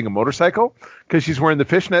riding a motorcycle because she's wearing the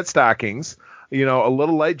fishnet stockings. A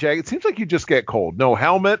little light jacket. It seems like you just get cold. No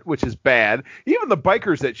helmet, which is bad. Even the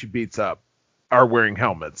bikers that she beats up are wearing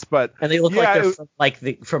helmets, and they look like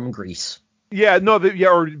they're from Greece. Yeah, no,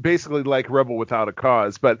 or basically like Rebel Without a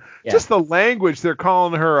Cause. But just the language, they're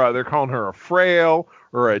calling her a frail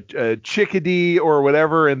or a chickadee or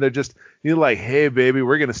whatever, and they're just like, hey baby,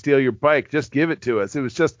 we're gonna steal your bike, just give it to us.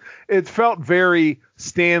 It felt very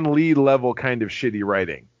Stan Lee level kind of shitty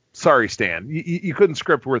writing. Sorry, Stan, you couldn't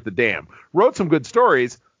script worth a damn. Wrote some good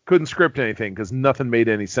stories. Couldn't script anything because nothing made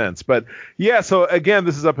any sense. But yeah, so again,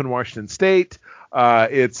 this is up in Washington State.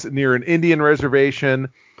 It's near an Indian reservation.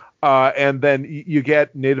 And then you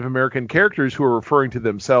get Native American characters who are referring to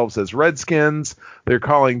themselves as Redskins. They're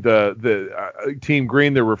calling the Team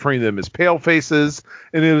Green, they're referring to them as Pale Faces.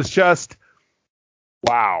 And it was just,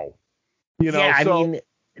 wow. I mean,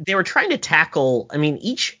 they were trying to tackle,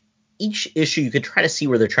 each issue you could try to see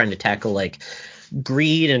where they're trying to tackle like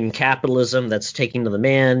greed and capitalism that's taking to the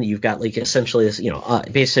man. You've got like essentially this,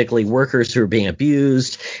 basically workers who are being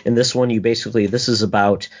abused. In this one, this is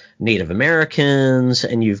about Native Americans,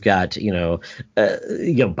 and you've got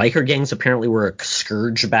biker gangs apparently were a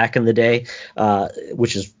scourge back in the day,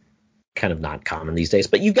 which is kind of not common these days.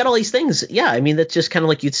 But you've got all these things. Yeah, I mean, that's just kind of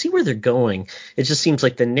like you'd see where they're going. It just seems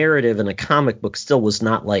like the narrative in a comic book still was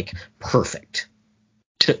not like perfect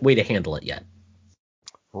way to handle it yet.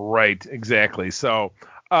 Right, exactly. So,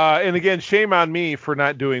 and again, shame on me for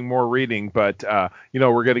not doing more reading, but,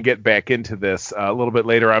 we're going to get back into this a little bit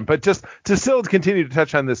later on. But just to still continue to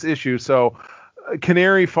touch on this issue, so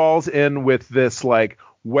Canary falls in with this, like,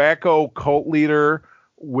 wacko cult leader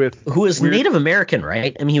who is Native American,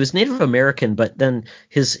 right? I mean, he was Native American, but then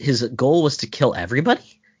his goal was to kill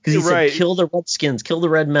everybody? Because he said, kill the Redskins, kill the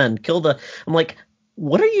Red Men, I'm like,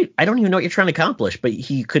 what are you? I don't even know what you're trying to accomplish, but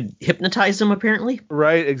he could hypnotize them apparently.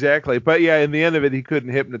 Right, exactly. But yeah, in the end of it, he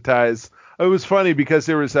couldn't hypnotize. It was funny because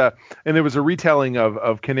there was a retelling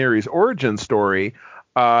of Canary's origin story.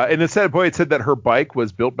 And it said that her bike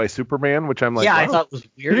was built by Superman, which I'm like, yeah, wow, I thought it was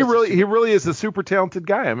weird. He really is a super talented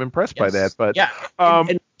guy. I'm impressed by that. But yeah,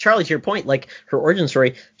 and Charlie, to your point, like her origin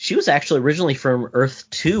story, she was actually originally from Earth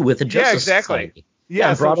 2 with the Justice Society. Yeah,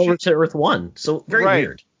 and brought over to Earth 1. So very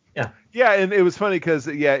weird. Yeah. Yeah, and it was funny because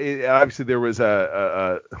obviously there was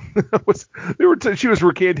she was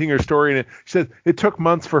recanting her story, and she said it took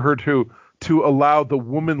months for her to allow the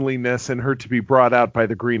womanliness in her to be brought out by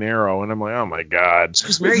the Green Arrow, and I'm like, oh my God, she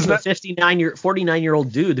was married to a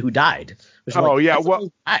 49-year-old dude who died.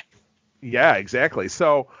 Yeah, exactly.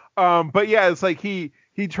 So, but yeah, it's like he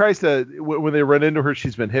tries to, when they run into her,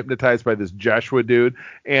 she's been hypnotized by this Joshua dude,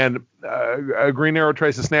 and a Green Arrow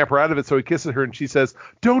tries to snap her out of it, so he kisses her, and she says,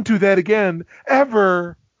 "Don't do that again,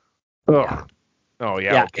 ever." Ugh. Oh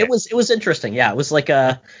yeah. Yeah, okay. it was interesting. Yeah, it was like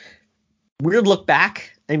a weird look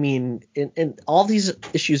back. I mean, and all these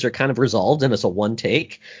issues are kind of resolved, and it's a one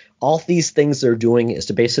take. All these things they're doing is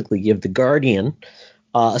to basically give the Guardian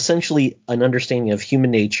essentially an understanding of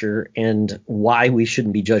human nature and why we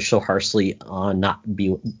shouldn't be judged so harshly on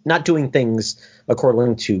not doing things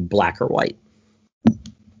according to black or white.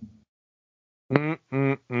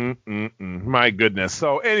 My goodness.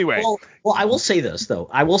 So anyway. Well, I will say this, though.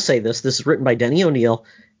 This is written by Denny O'Neil,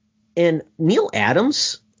 and Neil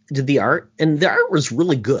Adams did the art, and the art was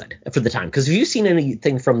really good for the time. Because if you've seen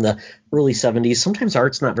anything from the early 70s, sometimes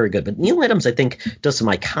art's not very good. But Neil Adams, I think, does some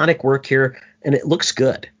iconic work here, and it looks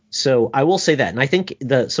good. So I will say that. And I think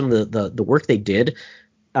some of the work they did,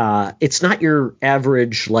 it's not your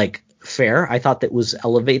average, like, fare. I thought that was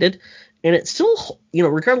elevated. And it still,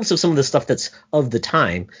 regardless of some of the stuff that's of the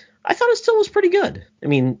time, I thought it still was pretty good. I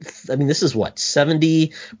mean, this is what,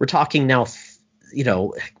 70? We're talking now,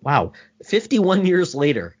 51 years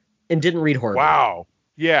later, and didn't read horribly. Wow.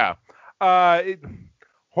 Yeah.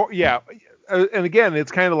 Yeah. And again,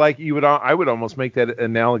 it's kind of like I would almost make that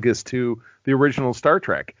analogous to the original Star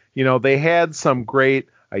Trek. They had some great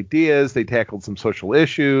ideas. They tackled some social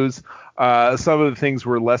issues. Some of the things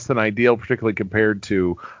were less than ideal, particularly compared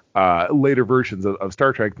to later versions of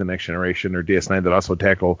Star Trek, The Next Generation or DS9, that also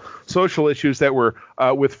tackle social issues that were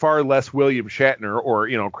with far less William Shatner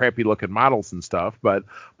or crappy looking models and stuff. But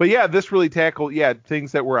yeah, this really tackled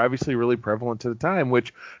things that were obviously really prevalent to the time,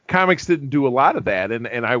 which comics didn't do a lot of that.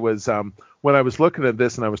 And I was when I was looking at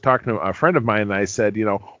this, and I was talking to a friend of mine, and I said,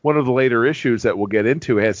 one of the later issues that we'll get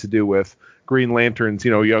into has to do with Green Lantern's,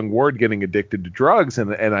 young Ward getting addicted to drugs.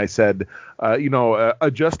 And I said,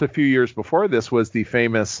 just a few years before this was the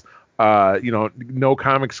famous, No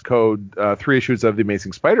Comics Code 3 issues of The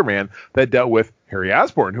Amazing Spider-Man that dealt with Harry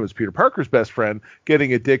Osborn, who was Peter Parker's best friend,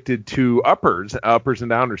 getting addicted to uppers and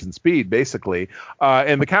downers and speed, basically.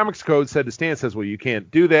 And the Comics Code said to Stan, well, you can't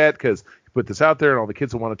do that because you put this out there and all the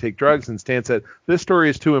kids will want to take drugs. And Stan said, this story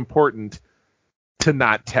is too important to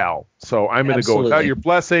not tell. So I'm going to go without your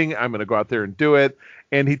blessing. I'm going to go out there and do it.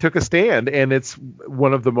 And he took a stand, and it's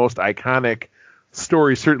one of the most iconic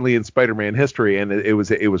stories, certainly in Spider-Man history. And it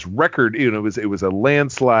was record, it was a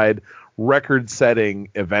landslide record-setting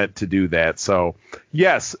event to do that. So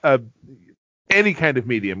yes, any kind of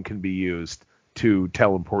medium can be used to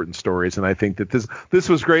tell important stories. And I think that this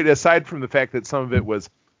was great. Aside from the fact that some of it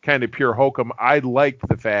was kind of pure hokum, I liked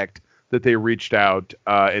the fact that they reached out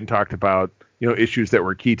and talked about issues that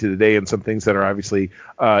were key to today and some things that are obviously,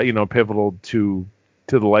 pivotal to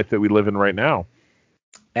the life that we live in right now.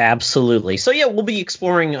 Absolutely. So yeah, we'll be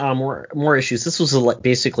exploring more issues. This was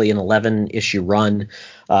basically an 11-issue run.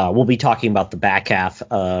 We'll be talking about the back half,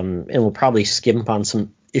 and we'll probably skim on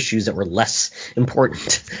some issues that were less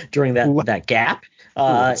important during that gap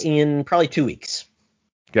in probably 2 weeks.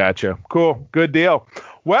 Gotcha. Cool. Good deal.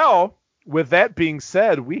 Well, with that being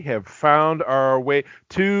said, we have found our way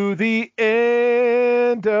to the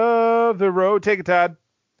end of the road. Take it, Todd.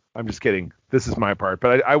 I'm just kidding. This is my part,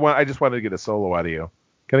 but I just wanted to get a solo out of you.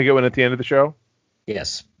 Can I get one at the end of the show?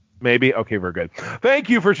 Yes. Maybe? Okay, very good. Thank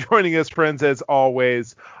you for joining us, friends, as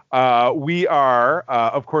always. We are,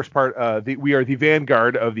 of course, we are the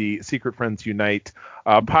vanguard of the Secret Friends Unite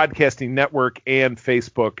podcasting network and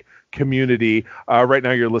Facebook community. Right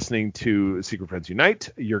now you're listening to Secret Friends Unite,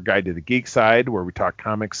 your guide to the geek side, where we talk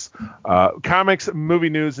comics, movie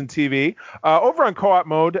news, and TV. Over on Co-op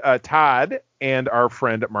Mode, Todd and our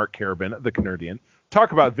friend Mark Carabin, the Canardian,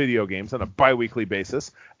 talk about video games on a bi-weekly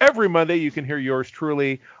basis. Every Monday, you can hear yours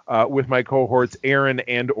truly with my cohorts Aaron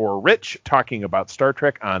and or Rich talking about Star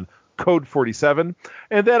Trek on Code 47.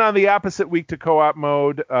 And then on the opposite week to Co-op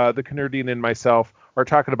Mode, the Canardian and myself are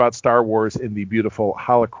talking about Star Wars in the beautiful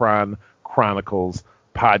Holocron Chronicles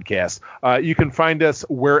podcast. You can find us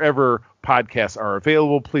wherever podcasts are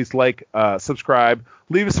available. Please like, subscribe,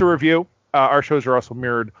 leave us a review. Our shows are also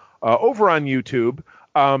mirrored over on YouTube.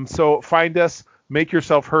 So find us. Make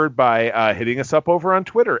yourself heard by hitting us up over on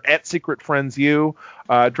Twitter at Secret Friends U.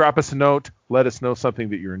 Drop us a note. Let us know something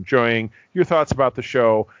that you're enjoying, your thoughts about the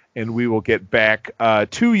show, and we will get back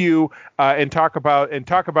to you and talk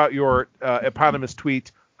about your eponymous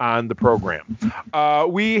tweet on the program.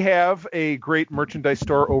 We have a great merchandise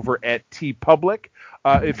store over at TeePublic.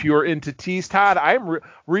 If you're into tees, Todd, I'm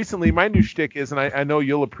recently, my new shtick is, and I know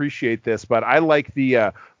you'll appreciate this, but I like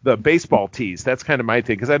the baseball tees. That's kind of my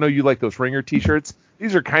thing, because I know you like those Ringer t-shirts.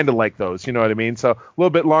 These are kind of like those, you know what I mean? So a little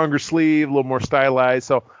bit longer sleeve, a little more stylized.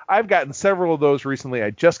 So I've gotten several of those recently. I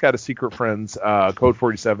just got a Secret Friends Code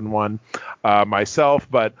 47 one myself,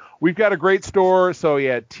 but we've got a great store. So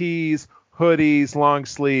yeah, tees, hoodies, long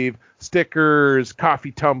sleeve, stickers,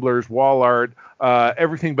 coffee tumblers, wall art,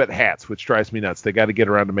 everything but hats, which drives me nuts. They got to get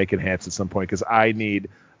around to making hats at some point, because I need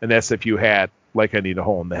an SFU hat like I need a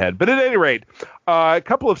hole in the head. But at any rate, a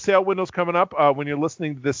couple of sale windows coming up. When you're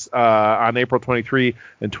listening to this on April 23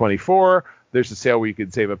 and 24, there's a sale where you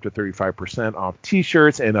can save up to 35% off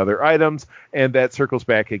T-shirts and other items, and that circles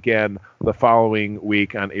back again the following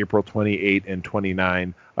week on April 28 and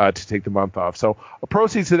 29 to take the month off. So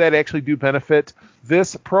proceeds of that actually do benefit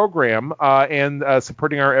this program and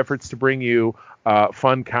supporting our efforts to bring you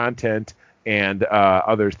fun content and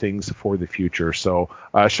other things for the future. So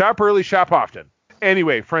shop early, shop often.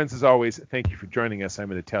 Anyway, friends, as always, thank you for joining us. I'm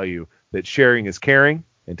going to tell you that sharing is caring,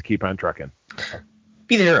 and to keep on trucking.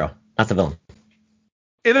 Be the hero, not the villain.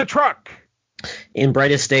 In a truck. In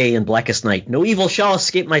brightest day and blackest night, no evil shall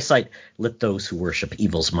escape my sight. Let those who worship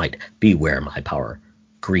evil's might beware my power.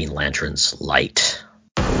 Green Lantern's light.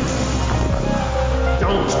 Don't